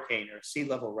a hurricane or sea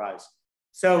level rise.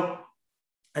 So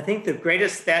I think the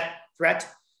greatest threat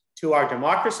to our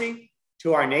democracy,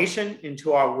 to our nation, and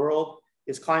to our world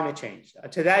is climate change.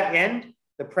 To that end,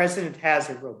 the president has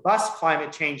a robust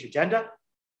climate change agenda.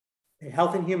 In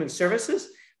Health and Human Services,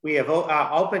 we have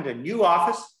opened a new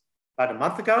office about a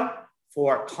month ago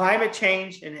for climate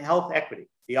change and health equity,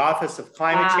 the Office of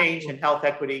Climate Change and Health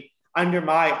Equity under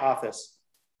my office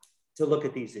to look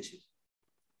at these issues.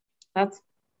 That's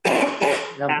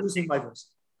I'm losing my voice.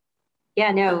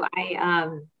 Yeah, no,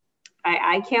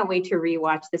 I can't wait to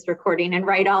rewatch this recording and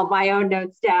write all my own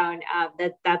notes down.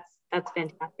 That's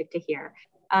fantastic to hear.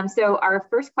 So our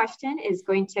first question is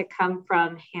going to come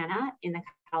from Hannah in the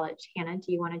college. Hannah,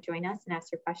 do you want to join us and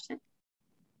ask your question?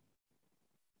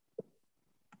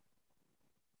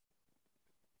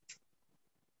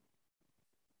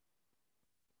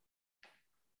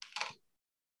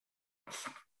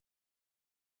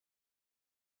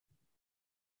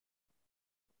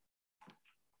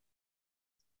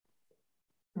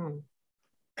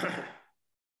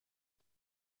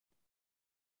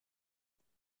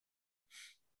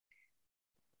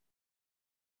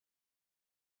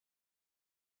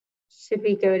 Should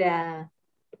we go to,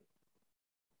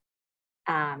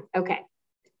 okay.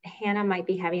 Hannah might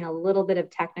be having a little bit of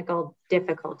technical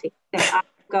difficulty. So I'll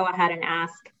go ahead and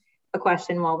ask a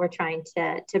question while we're trying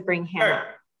to bring Hannah,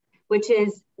 which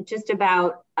is just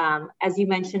about, as you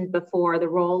mentioned before, the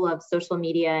role of social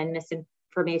media and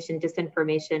misinformation,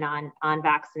 disinformation on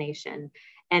vaccination.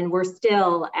 And we're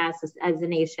still, as a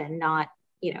nation, not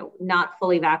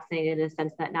fully vaccinated in the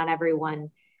sense that not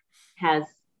everyone has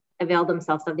availed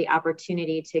themselves of the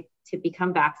opportunity to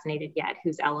become vaccinated yet,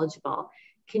 who's eligible.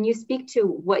 Can you speak to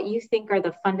what you think are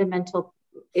the fundamental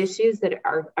issues that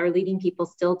are leading people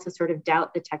still to sort of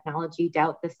doubt the technology,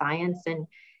 doubt the science,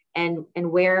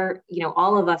 and where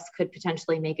all of us could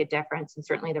potentially make a difference, and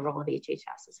certainly the role of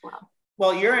HHS as well?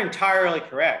 Well, you're entirely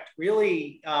correct.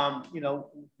 Really,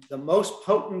 the most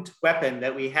potent weapon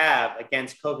that we have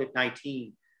against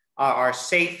COVID-19 are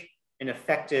safe and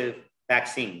effective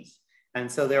vaccines. And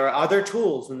so there are other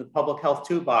tools in the public health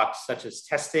toolbox, such as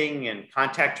testing and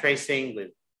contact tracing with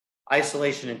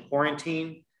isolation and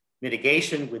quarantine,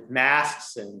 mitigation with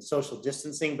masks and social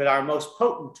distancing, but our most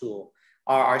potent tool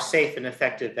are our safe and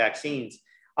effective vaccines.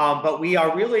 But we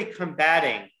are really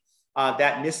combating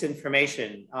that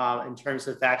misinformation in terms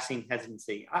of vaccine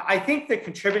hesitancy. I think the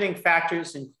contributing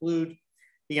factors include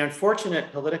the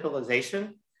unfortunate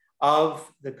politicalization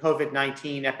of the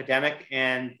COVID-19 epidemic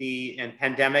and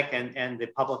pandemic and the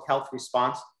public health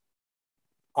response.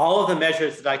 All of the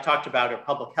measures that I talked about are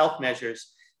public health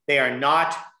measures. They are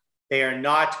not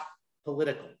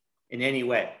political in any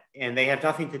way, and they have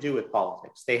nothing to do with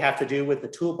politics. They have to do with the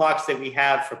toolbox that we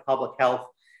have for public health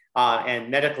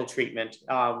and medical treatment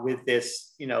with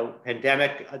this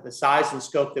pandemic, the size and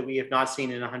scope that we have not seen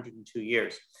in 102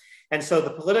 years. And so the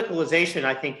politicalization,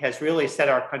 I think, has really set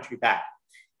our country back.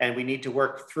 And we need to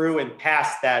work through and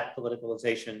past that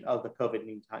politicalization of the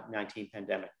COVID-19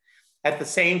 pandemic. At the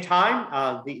same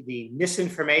time, the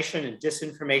misinformation and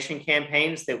disinformation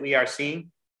campaigns that we are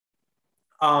seeing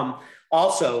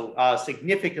also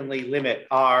significantly limit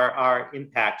our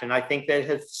impact. And I think that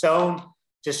has sown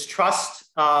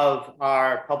distrust of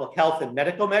our public health and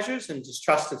medical measures and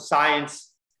distrust of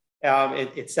science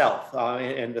itself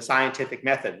and the scientific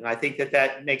method. And I think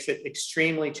that makes it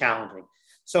extremely challenging.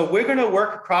 So we're going to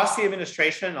work across the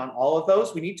administration on all of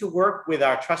those. We need to work with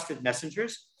our trusted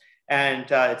messengers, and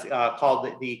it's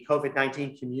called the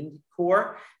COVID-19 Community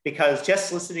Corps, because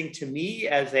just listening to me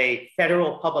as a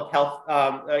federal public health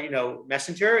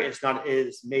messenger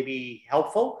is maybe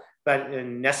helpful but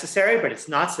necessary, but it's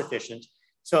not sufficient.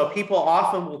 So people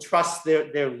often will trust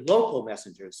their local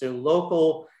messengers, their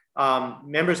local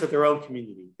members of their own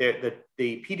community, the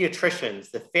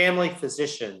pediatricians, the family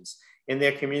physicians in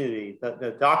their community,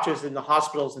 the doctors in the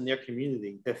hospitals in their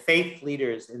community, the faith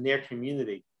leaders in their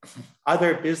community.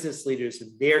 other business leaders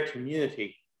in their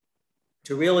community,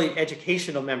 to really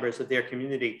educational members of their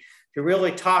community, to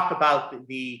really talk about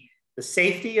the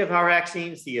safety of our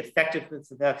vaccines, the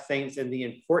effectiveness of vaccines, and the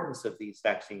importance of these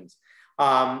vaccines.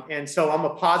 And so I'm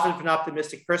a positive and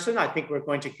optimistic person. I think we're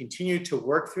going to continue to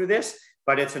work through this,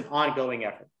 but it's an ongoing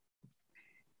effort.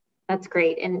 That's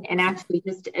great. And actually,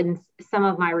 just in some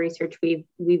of my research, we've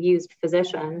used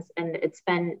physicians, and it's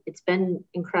been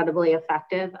incredibly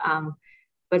effective.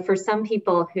 But for some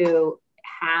people who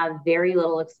have very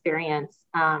little experience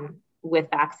with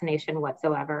vaccination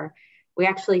whatsoever, we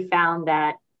actually found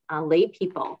that lay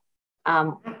people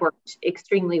worked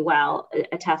extremely well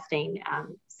attesting.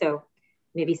 So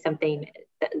maybe something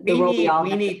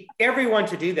we need everyone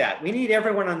to do that. We need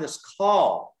everyone on this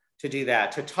call to do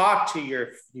that, to talk to your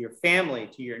family,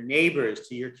 to your neighbors,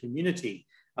 to your community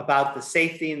about the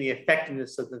safety and the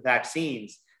effectiveness of the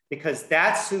vaccines, because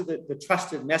that's who the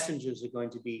trusted messengers are going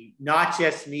to be, not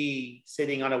just me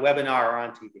sitting on a webinar or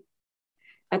on TV.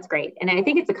 That's great. And I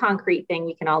think it's a concrete thing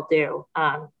we can all do.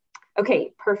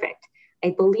 Okay, perfect.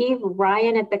 I believe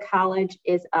Ryan at the college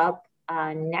is up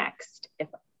next.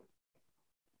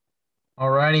 All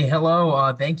righty.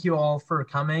 Hello. Thank you all for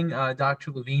coming.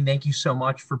 Dr. Levine, thank you so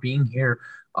much for being here.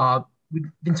 We've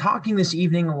been talking this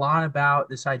evening a lot about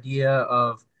this idea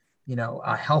of,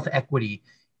 health equity,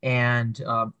 and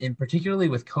particularly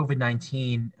with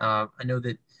COVID-19. I know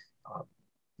that,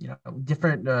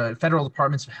 different federal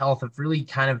departments of health have really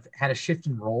kind of had a shift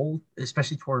in role,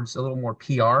 especially towards a little more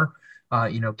PR,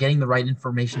 getting the right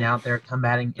information out there,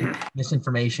 combating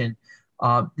misinformation.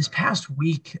 This past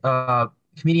week,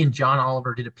 comedian John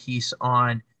Oliver did a piece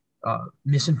on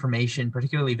misinformation,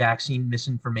 particularly vaccine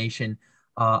misinformation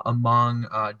among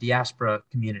diaspora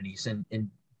communities and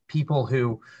people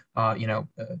who,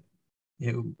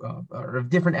 who are of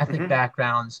different ethnic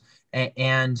backgrounds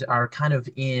and are kind of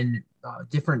in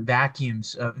different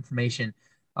vacuums of information.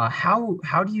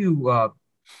 How do you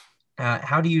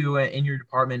in your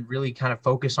department really kind of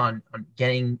focus on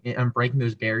breaking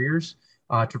those barriers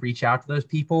to reach out to those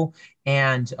people?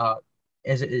 And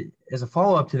as a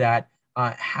follow-up to that,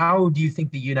 how do you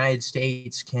think the United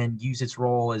States can use its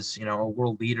role as a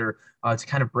world leader to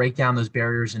kind of break down those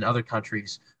barriers in other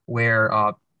countries where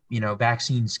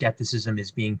vaccine skepticism is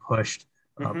being pushed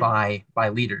by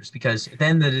leaders? Because at the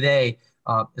end of the day,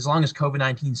 as long as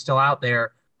COVID-19 is still out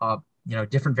there,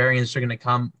 different variants are going to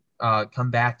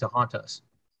come back to haunt us.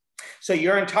 So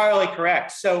you're entirely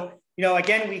correct. So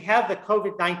again, we have the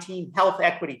COVID-19 Health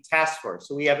Equity Task Force.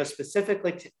 So we have a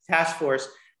specific task force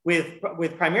with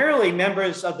primarily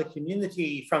members of the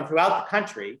community from throughout the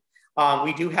country.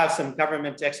 We do have some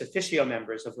government ex officio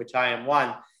members, of which I am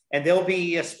one. And there'll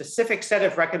be a specific set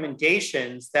of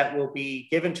recommendations that will be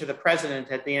given to the president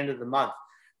at the end of the month.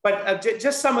 But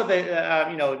just some of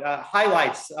the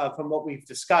highlights from what we've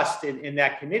discussed in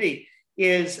that committee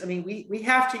is, we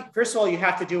have to, first of all, you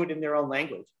have to do it in their own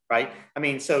language, right?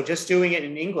 So just doing it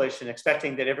in English and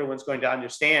expecting that everyone's going to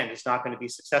understand is not going to be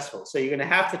successful. So you're going to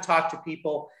have to talk to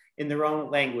people in their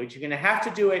own language. You're going to have to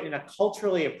do it in a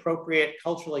culturally appropriate,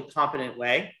 culturally competent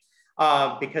way,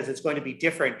 because it's going to be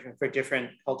different for different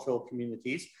cultural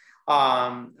communities,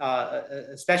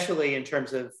 especially in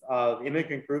terms of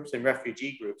immigrant groups and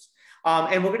refugee groups.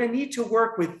 And we're going to need to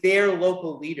work with their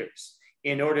local leaders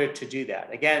in order to do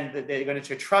that. Again, they're going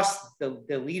to trust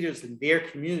the leaders in their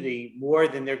community more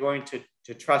than they're going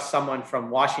to trust someone from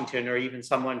Washington or even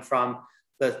someone from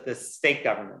the state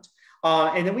government.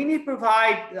 And then we need to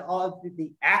provide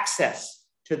the access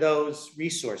to those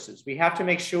resources. We have to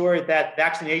make sure that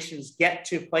vaccinations get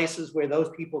to places where those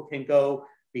people can go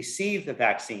receive the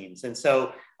vaccines. And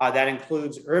so that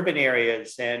includes urban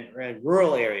areas and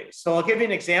rural areas. So I'll give you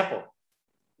an example.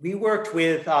 We worked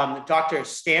with Dr.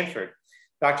 Stanford.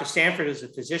 Dr. Stanford is a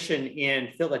physician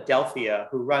in Philadelphia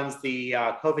who runs the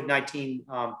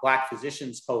COVID-19 Black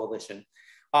Physicians Coalition.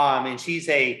 And she's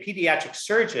a pediatric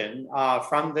surgeon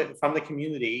from the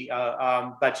community,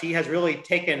 but she has really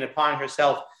taken upon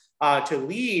herself to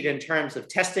lead in terms of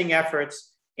testing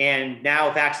efforts and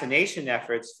now vaccination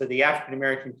efforts for the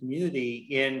African-American community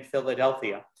in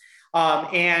Philadelphia.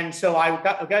 And so I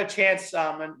got a chance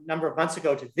a number of months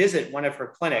ago to visit one of her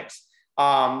clinics,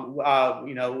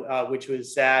 which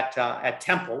was at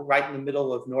Temple, right in the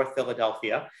middle of North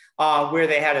Philadelphia, where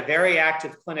they had a very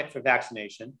active clinic for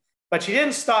vaccination. But she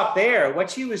didn't stop there. What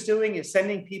she was doing is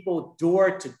sending people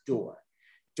door to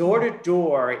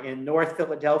door in North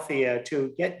Philadelphia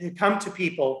to come to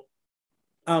people,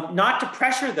 not to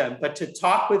pressure them, but to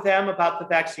talk with them about the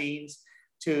vaccines,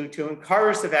 to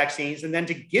encourage the vaccines, and then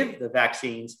to give the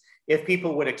vaccines if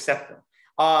people would accept them.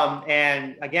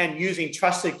 And again, using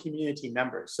trusted community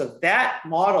members. So that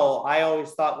model I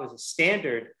always thought was a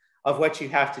standard of what you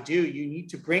have to do. You need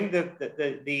to bring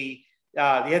you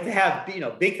have to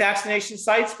have big vaccination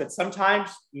sites, but sometimes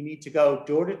you need to go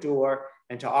door to door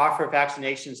and to offer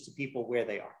vaccinations to people where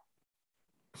they are.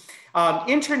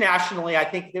 Internationally, I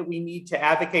think that we need to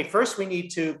advocate. First, we need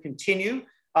to continue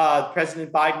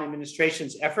President Biden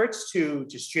administration's efforts to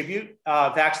distribute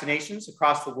vaccinations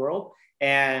across the world.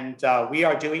 And we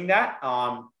are doing that.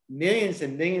 Millions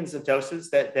and millions of doses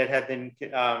that have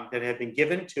been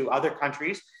given to other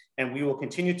countries, and we will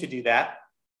continue to do that.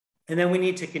 And then we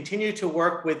need to continue to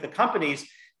work with the companies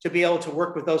to be able to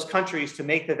work with those countries to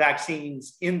make the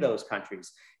vaccines in those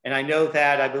countries. And I know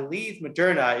that I believe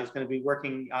Moderna is going to be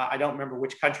working, I don't remember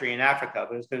which country in Africa,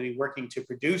 but it's going to be working to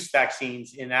produce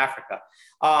vaccines in Africa.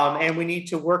 And we need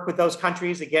to work with those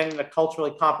countries, again, in a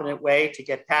culturally competent way to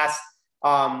get past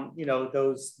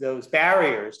those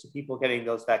barriers to people getting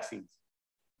those vaccines.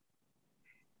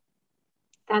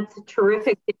 That's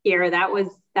terrific to hear. That was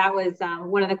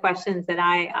one of the questions that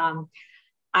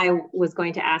I was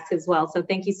going to ask as well. So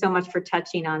thank you so much for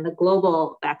touching on the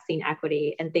global vaccine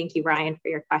equity. And thank you, Ryan, for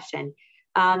your question.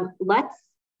 Let's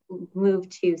move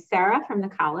to Sarah from the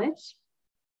college.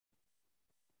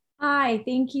 Hi,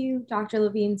 thank you, Dr.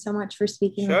 Levine, so much for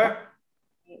speaking. Sure.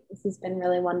 This has been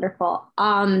really wonderful.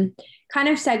 Kind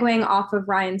of segueing off of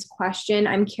Ryan's question,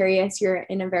 I'm curious, you're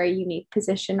in a very unique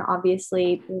position,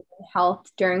 obviously, in health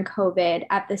during COVID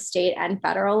at the state and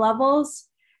federal levels,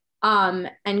 and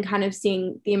kind of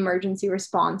seeing the emergency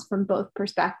response from both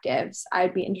perspectives.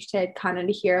 I'd be interested kind of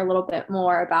to hear a little bit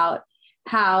more about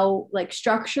how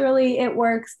structurally it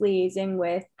works, liaising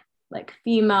with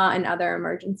FEMA and other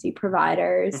emergency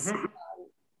providers. Mm-hmm.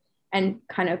 And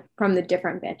kind of from the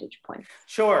different vantage points.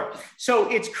 Sure. So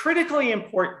it's critically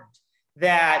important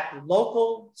that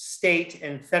local, state,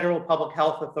 and federal public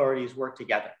health authorities work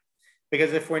together.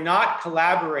 Because if we're not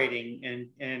collaborating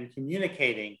and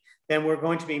communicating, then we're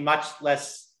going to be much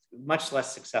less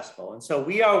successful. And so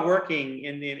we are working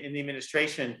in the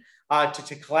administration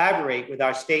to collaborate with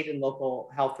our state and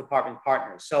local health department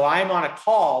partners. So I'm on a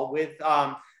call with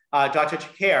Dr.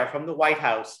 Chakere from the White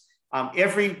House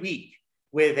every week,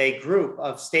 with a group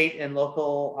of state and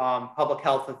local public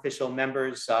health official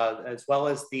members, as well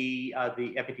as the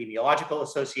Epidemiological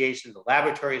Association, the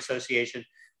Laboratory Association,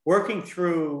 working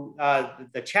through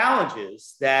the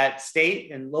challenges that state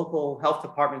and local health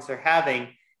departments are having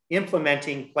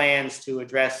implementing plans to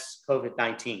address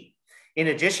COVID-19. In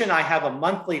addition, I have a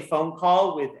monthly phone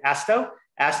call with ASTO.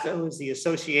 ASTO is the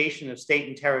Association of State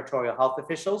and Territorial Health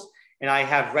Officials. And I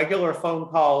have regular phone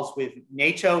calls with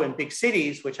NACHO and big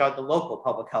cities, which are the local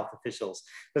public health officials,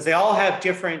 because they all have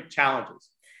different challenges.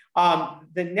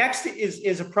 The next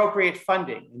is appropriate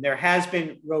funding. And there has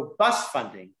been robust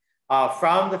funding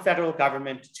from the federal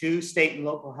government to state and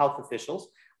local health officials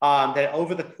that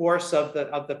over the course of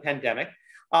the pandemic.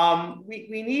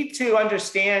 We need to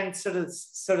understand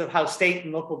sort of how state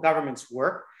and local governments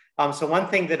work. So one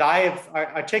thing that I have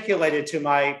articulated to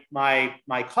my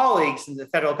colleagues in the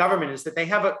federal government is that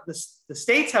the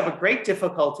states have a great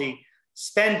difficulty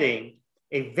spending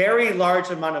a very large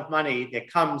amount of money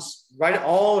that comes right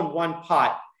all in one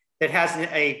pot that has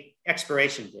an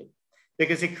expiration date,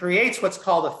 because it creates what's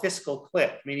called a fiscal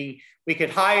cliff, meaning we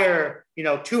could hire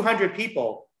 200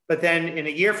 people, but then in a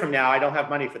year from now, I don't have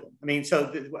money for them.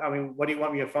 What do you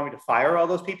want me to fire all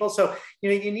those people? So, you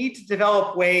need to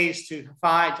develop ways to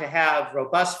have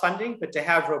robust funding, but to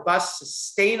have robust,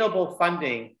 sustainable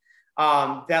funding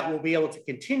that will be able to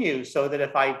continue, so that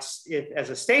if as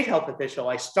a state health official,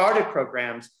 I started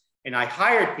programs and I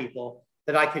hired people,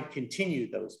 that I could continue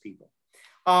those people.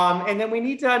 And then we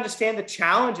need to understand the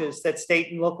challenges that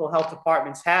state and local health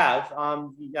departments have.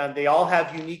 They all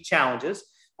have unique challenges.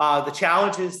 The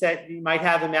challenges that you might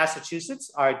have in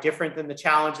Massachusetts are different than the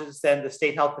challenges that the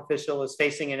state health official is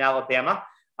facing in Alabama,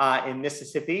 in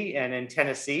Mississippi, and in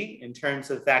Tennessee, in terms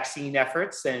of vaccine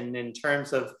efforts and in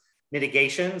terms of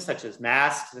mitigation, such as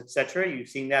masks, et cetera. You've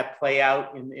seen that play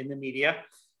out in the media.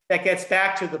 That gets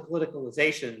back to the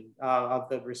politicalization of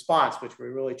the response, which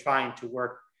we're really trying to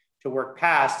work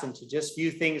past, and to just view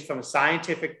things from a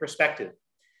scientific perspective.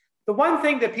 The one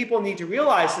thing that people need to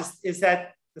realize is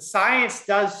that the science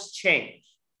does change,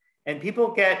 and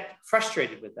people get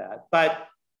frustrated with that. But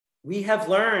we have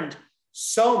learned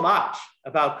so much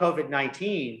about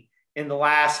COVID-19 in the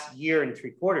last year and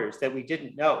 3/4 that we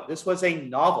didn't know. This was a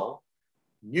novel,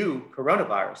 new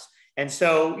coronavirus. And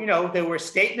so, there were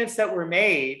statements that were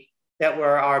made that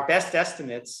were our best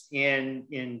estimates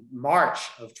in March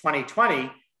of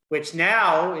 2020, which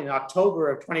now in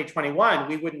October of 2021,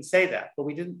 we wouldn't say that, but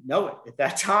we didn't know it at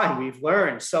that time. We've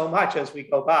learned so much as we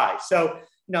go by. So,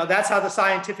 that's how the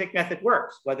scientific method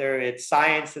works, whether it's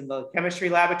science in the chemistry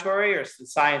laboratory or the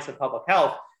science of public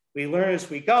health. We learn as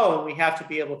we go, and we have to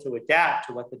be able to adapt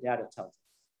to what the data tells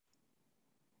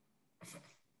us.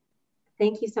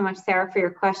 Thank you so much, Sarah, for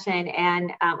your question.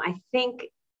 And I think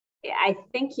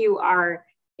you are,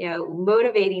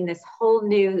 motivating this whole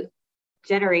new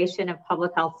generation of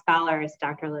public health scholars,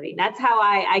 Dr. Levine. That's how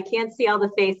I can't see all the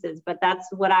faces, but that's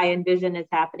what I envision is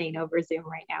happening over Zoom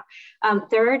right now.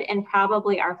 Third, and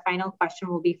probably our final question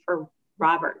will be for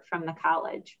Robert from the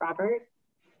college. Robert?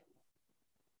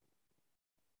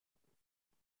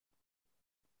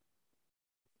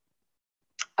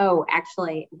 Oh,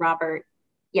 actually, Robert.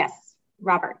 Yes,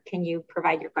 Robert, can you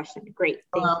provide your question? Great,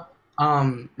 thank you.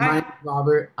 My name's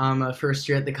Robert. I'm a first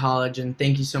year at the college, and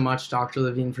thank you so much, Dr.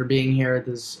 Levine, for being here.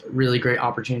 This is a really great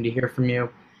opportunity to hear from you.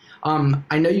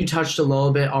 I know you touched a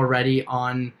little bit already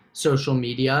on social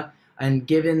media, and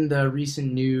given the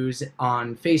recent news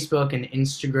on Facebook and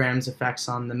Instagram's effects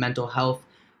on the mental health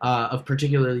of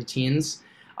particularly teens,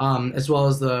 as well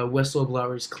as the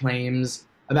whistleblowers' claims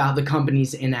about the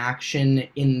company's inaction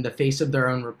in the face of their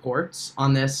own reports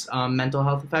on this mental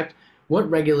health effect, what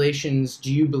regulations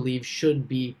do you believe should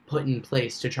be put in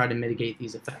place to try to mitigate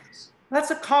these effects?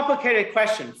 That's a complicated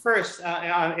question. First,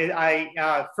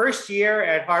 first year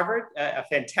at Harvard, a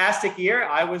fantastic year.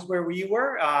 I was where you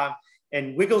were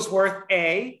in Wigglesworth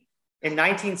A in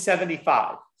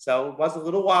 1975. So it was a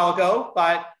little while ago,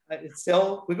 but it's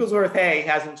still, Wigglesworth A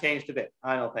hasn't changed a bit,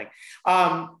 I don't think.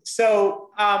 I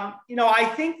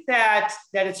think that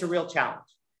it's a real challenge.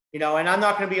 And I'm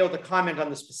not going to be able to comment on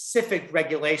the specific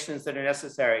regulations that are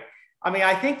necessary.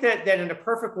 I think that in a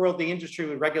perfect world, the industry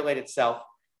would regulate itself.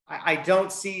 I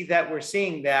don't see that we're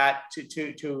seeing that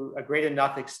to a great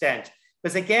enough extent.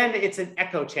 Because again, it's an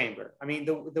echo chamber.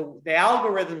 The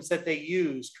algorithms that they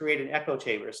use create an echo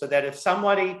chamber so that if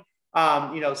somebody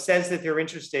says that they're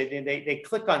interested and they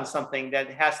click on something that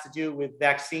has to do with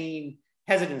vaccine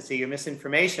hesitancy or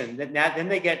misinformation, then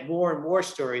they get more and more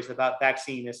stories about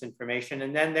vaccine misinformation.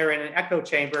 And then they're in an echo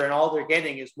chamber and all they're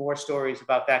getting is more stories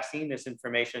about vaccine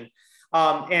misinformation.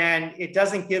 And it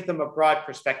doesn't give them a broad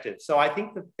perspective. So I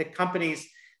think that the companies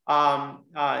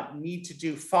need to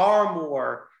do far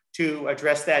more to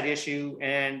address that issue.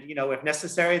 And, if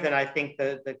necessary, then I think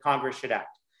the Congress should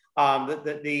act.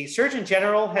 The Surgeon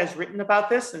General has written about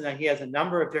this, and he has a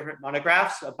number of different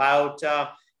monographs about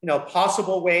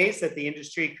possible ways that the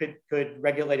industry could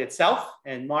regulate itself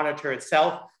and monitor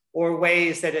itself, or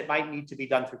ways that it might need to be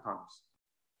done through Congress.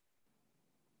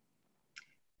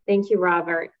 Thank you,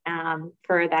 Robert,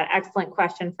 for that excellent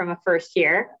question from a first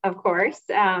year, of course.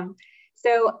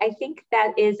 So I think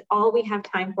that is all we have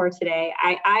time for today.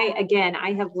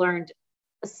 I have learned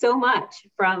so much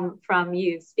from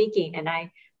you speaking, and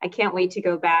I can't wait to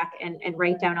go back and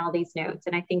write down all these notes.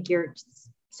 And I think you're just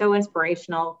so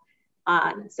inspirational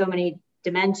on so many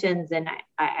dimensions. And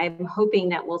I'm hoping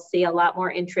that we'll see a lot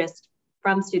more interest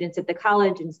from students at the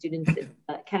college and students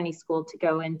at Kennedy School to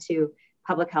go into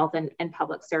public health and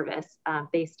public service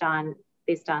based on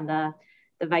the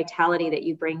vitality that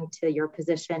you bring to your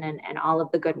position and all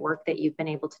of the good work that you've been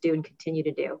able to do and continue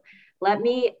to do. Let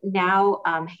me now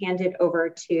hand it over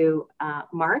to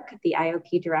Mark, the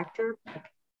IOP director.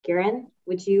 Garen,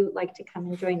 would you like to come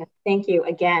and join us? Thank you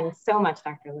again so much,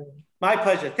 Dr. Levine. My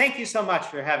pleasure. Thank you so much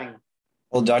for having me.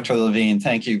 Well, Dr. Levine,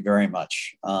 thank you very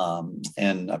much.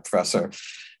 And Professor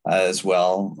as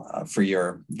well for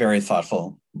your very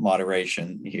thoughtful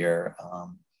moderation here.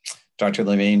 Dr.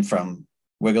 Levine, from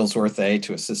Wigglesworth A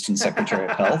to Assistant Secretary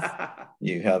of Health,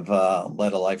 you have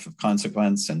led a life of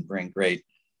consequence and bring great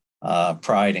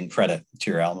pride and credit to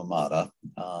your alma mater.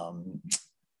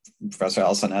 Professor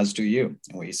Alsan, as do you.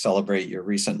 And we celebrate your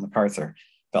recent MacArthur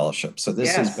Fellowship. So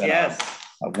this has been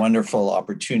a wonderful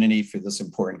opportunity for this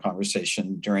important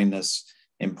conversation during this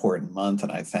important month.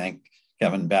 And I thank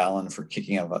Kevin Ballin for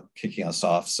kicking us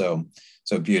off so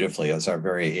beautifully as our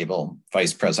very able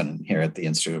vice president here at the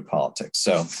Institute of Politics.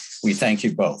 So we thank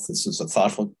you both. This is a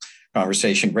thoughtful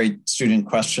conversation, great student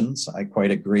questions. I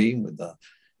quite agree with the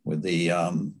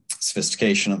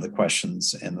sophistication of the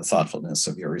questions and the thoughtfulness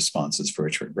of your responses, for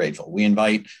which we're grateful. We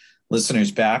invite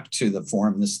listeners back to the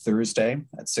forum this Thursday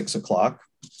at 6 o'clock,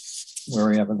 where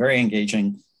we have a very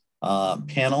engaging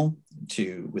panel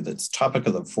with its topic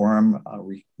of the forum,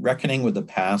 Reckoning with the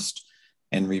Past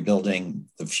and Rebuilding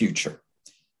the Future.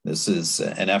 This is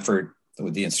an effort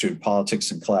with the Institute of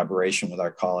Politics in collaboration with our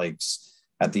colleagues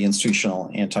at the Institutional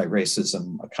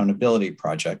Anti-Racism Accountability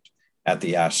Project at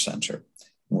the Ash Center.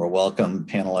 We'll welcome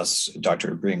panelists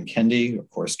Dr. Ibrahim Kendi, of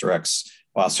course, directs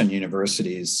Boston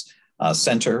University's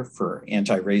Center for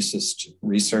Anti-Racist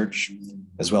Research,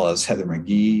 as well as Heather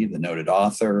McGee, the noted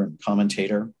author and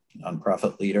commentator,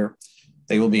 nonprofit leader.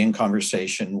 They will be in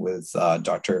conversation with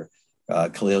Dr.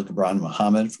 Khalil Gibran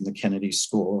Muhammad from the Kennedy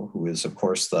School, who is, of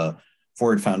course, the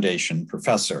Ford Foundation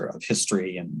Professor of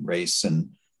History and Race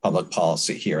and Public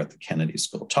Policy here at the Kennedy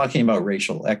School, talking about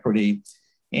racial equity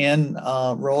and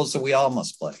roles that we all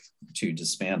must play to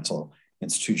dismantle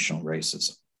institutional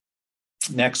racism.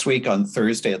 Next week on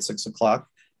Thursday at 6 o'clock,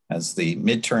 as the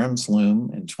midterms loom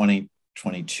in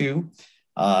 2022,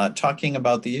 talking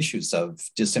about the issues of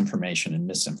disinformation and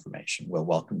misinformation. We'll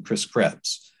welcome Chris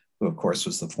Krebs, who of course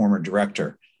was the former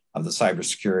director of the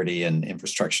Cybersecurity and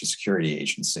Infrastructure Security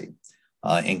Agency,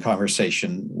 in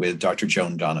conversation with Dr.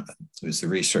 Joan Donovan, who's the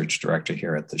research director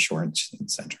here at the Shorenstein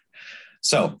Center.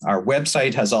 So our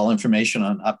website has all information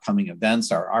on upcoming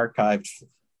events. Our archived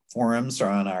forums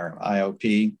are on our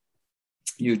IOP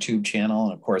YouTube channel,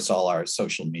 and of course, all our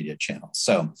social media channels.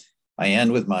 So I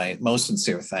end with my most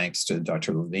sincere thanks to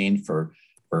Dr. Levine for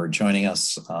joining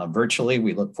us virtually.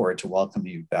 We look forward to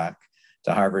welcoming you back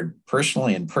to Harvard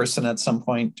personally in person at some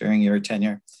point during your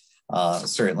tenure.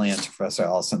 Certainly, and to Professor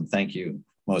Alsan, thank you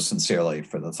most sincerely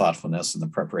for the thoughtfulness and the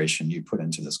preparation you put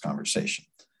into this conversation.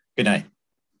 Good night.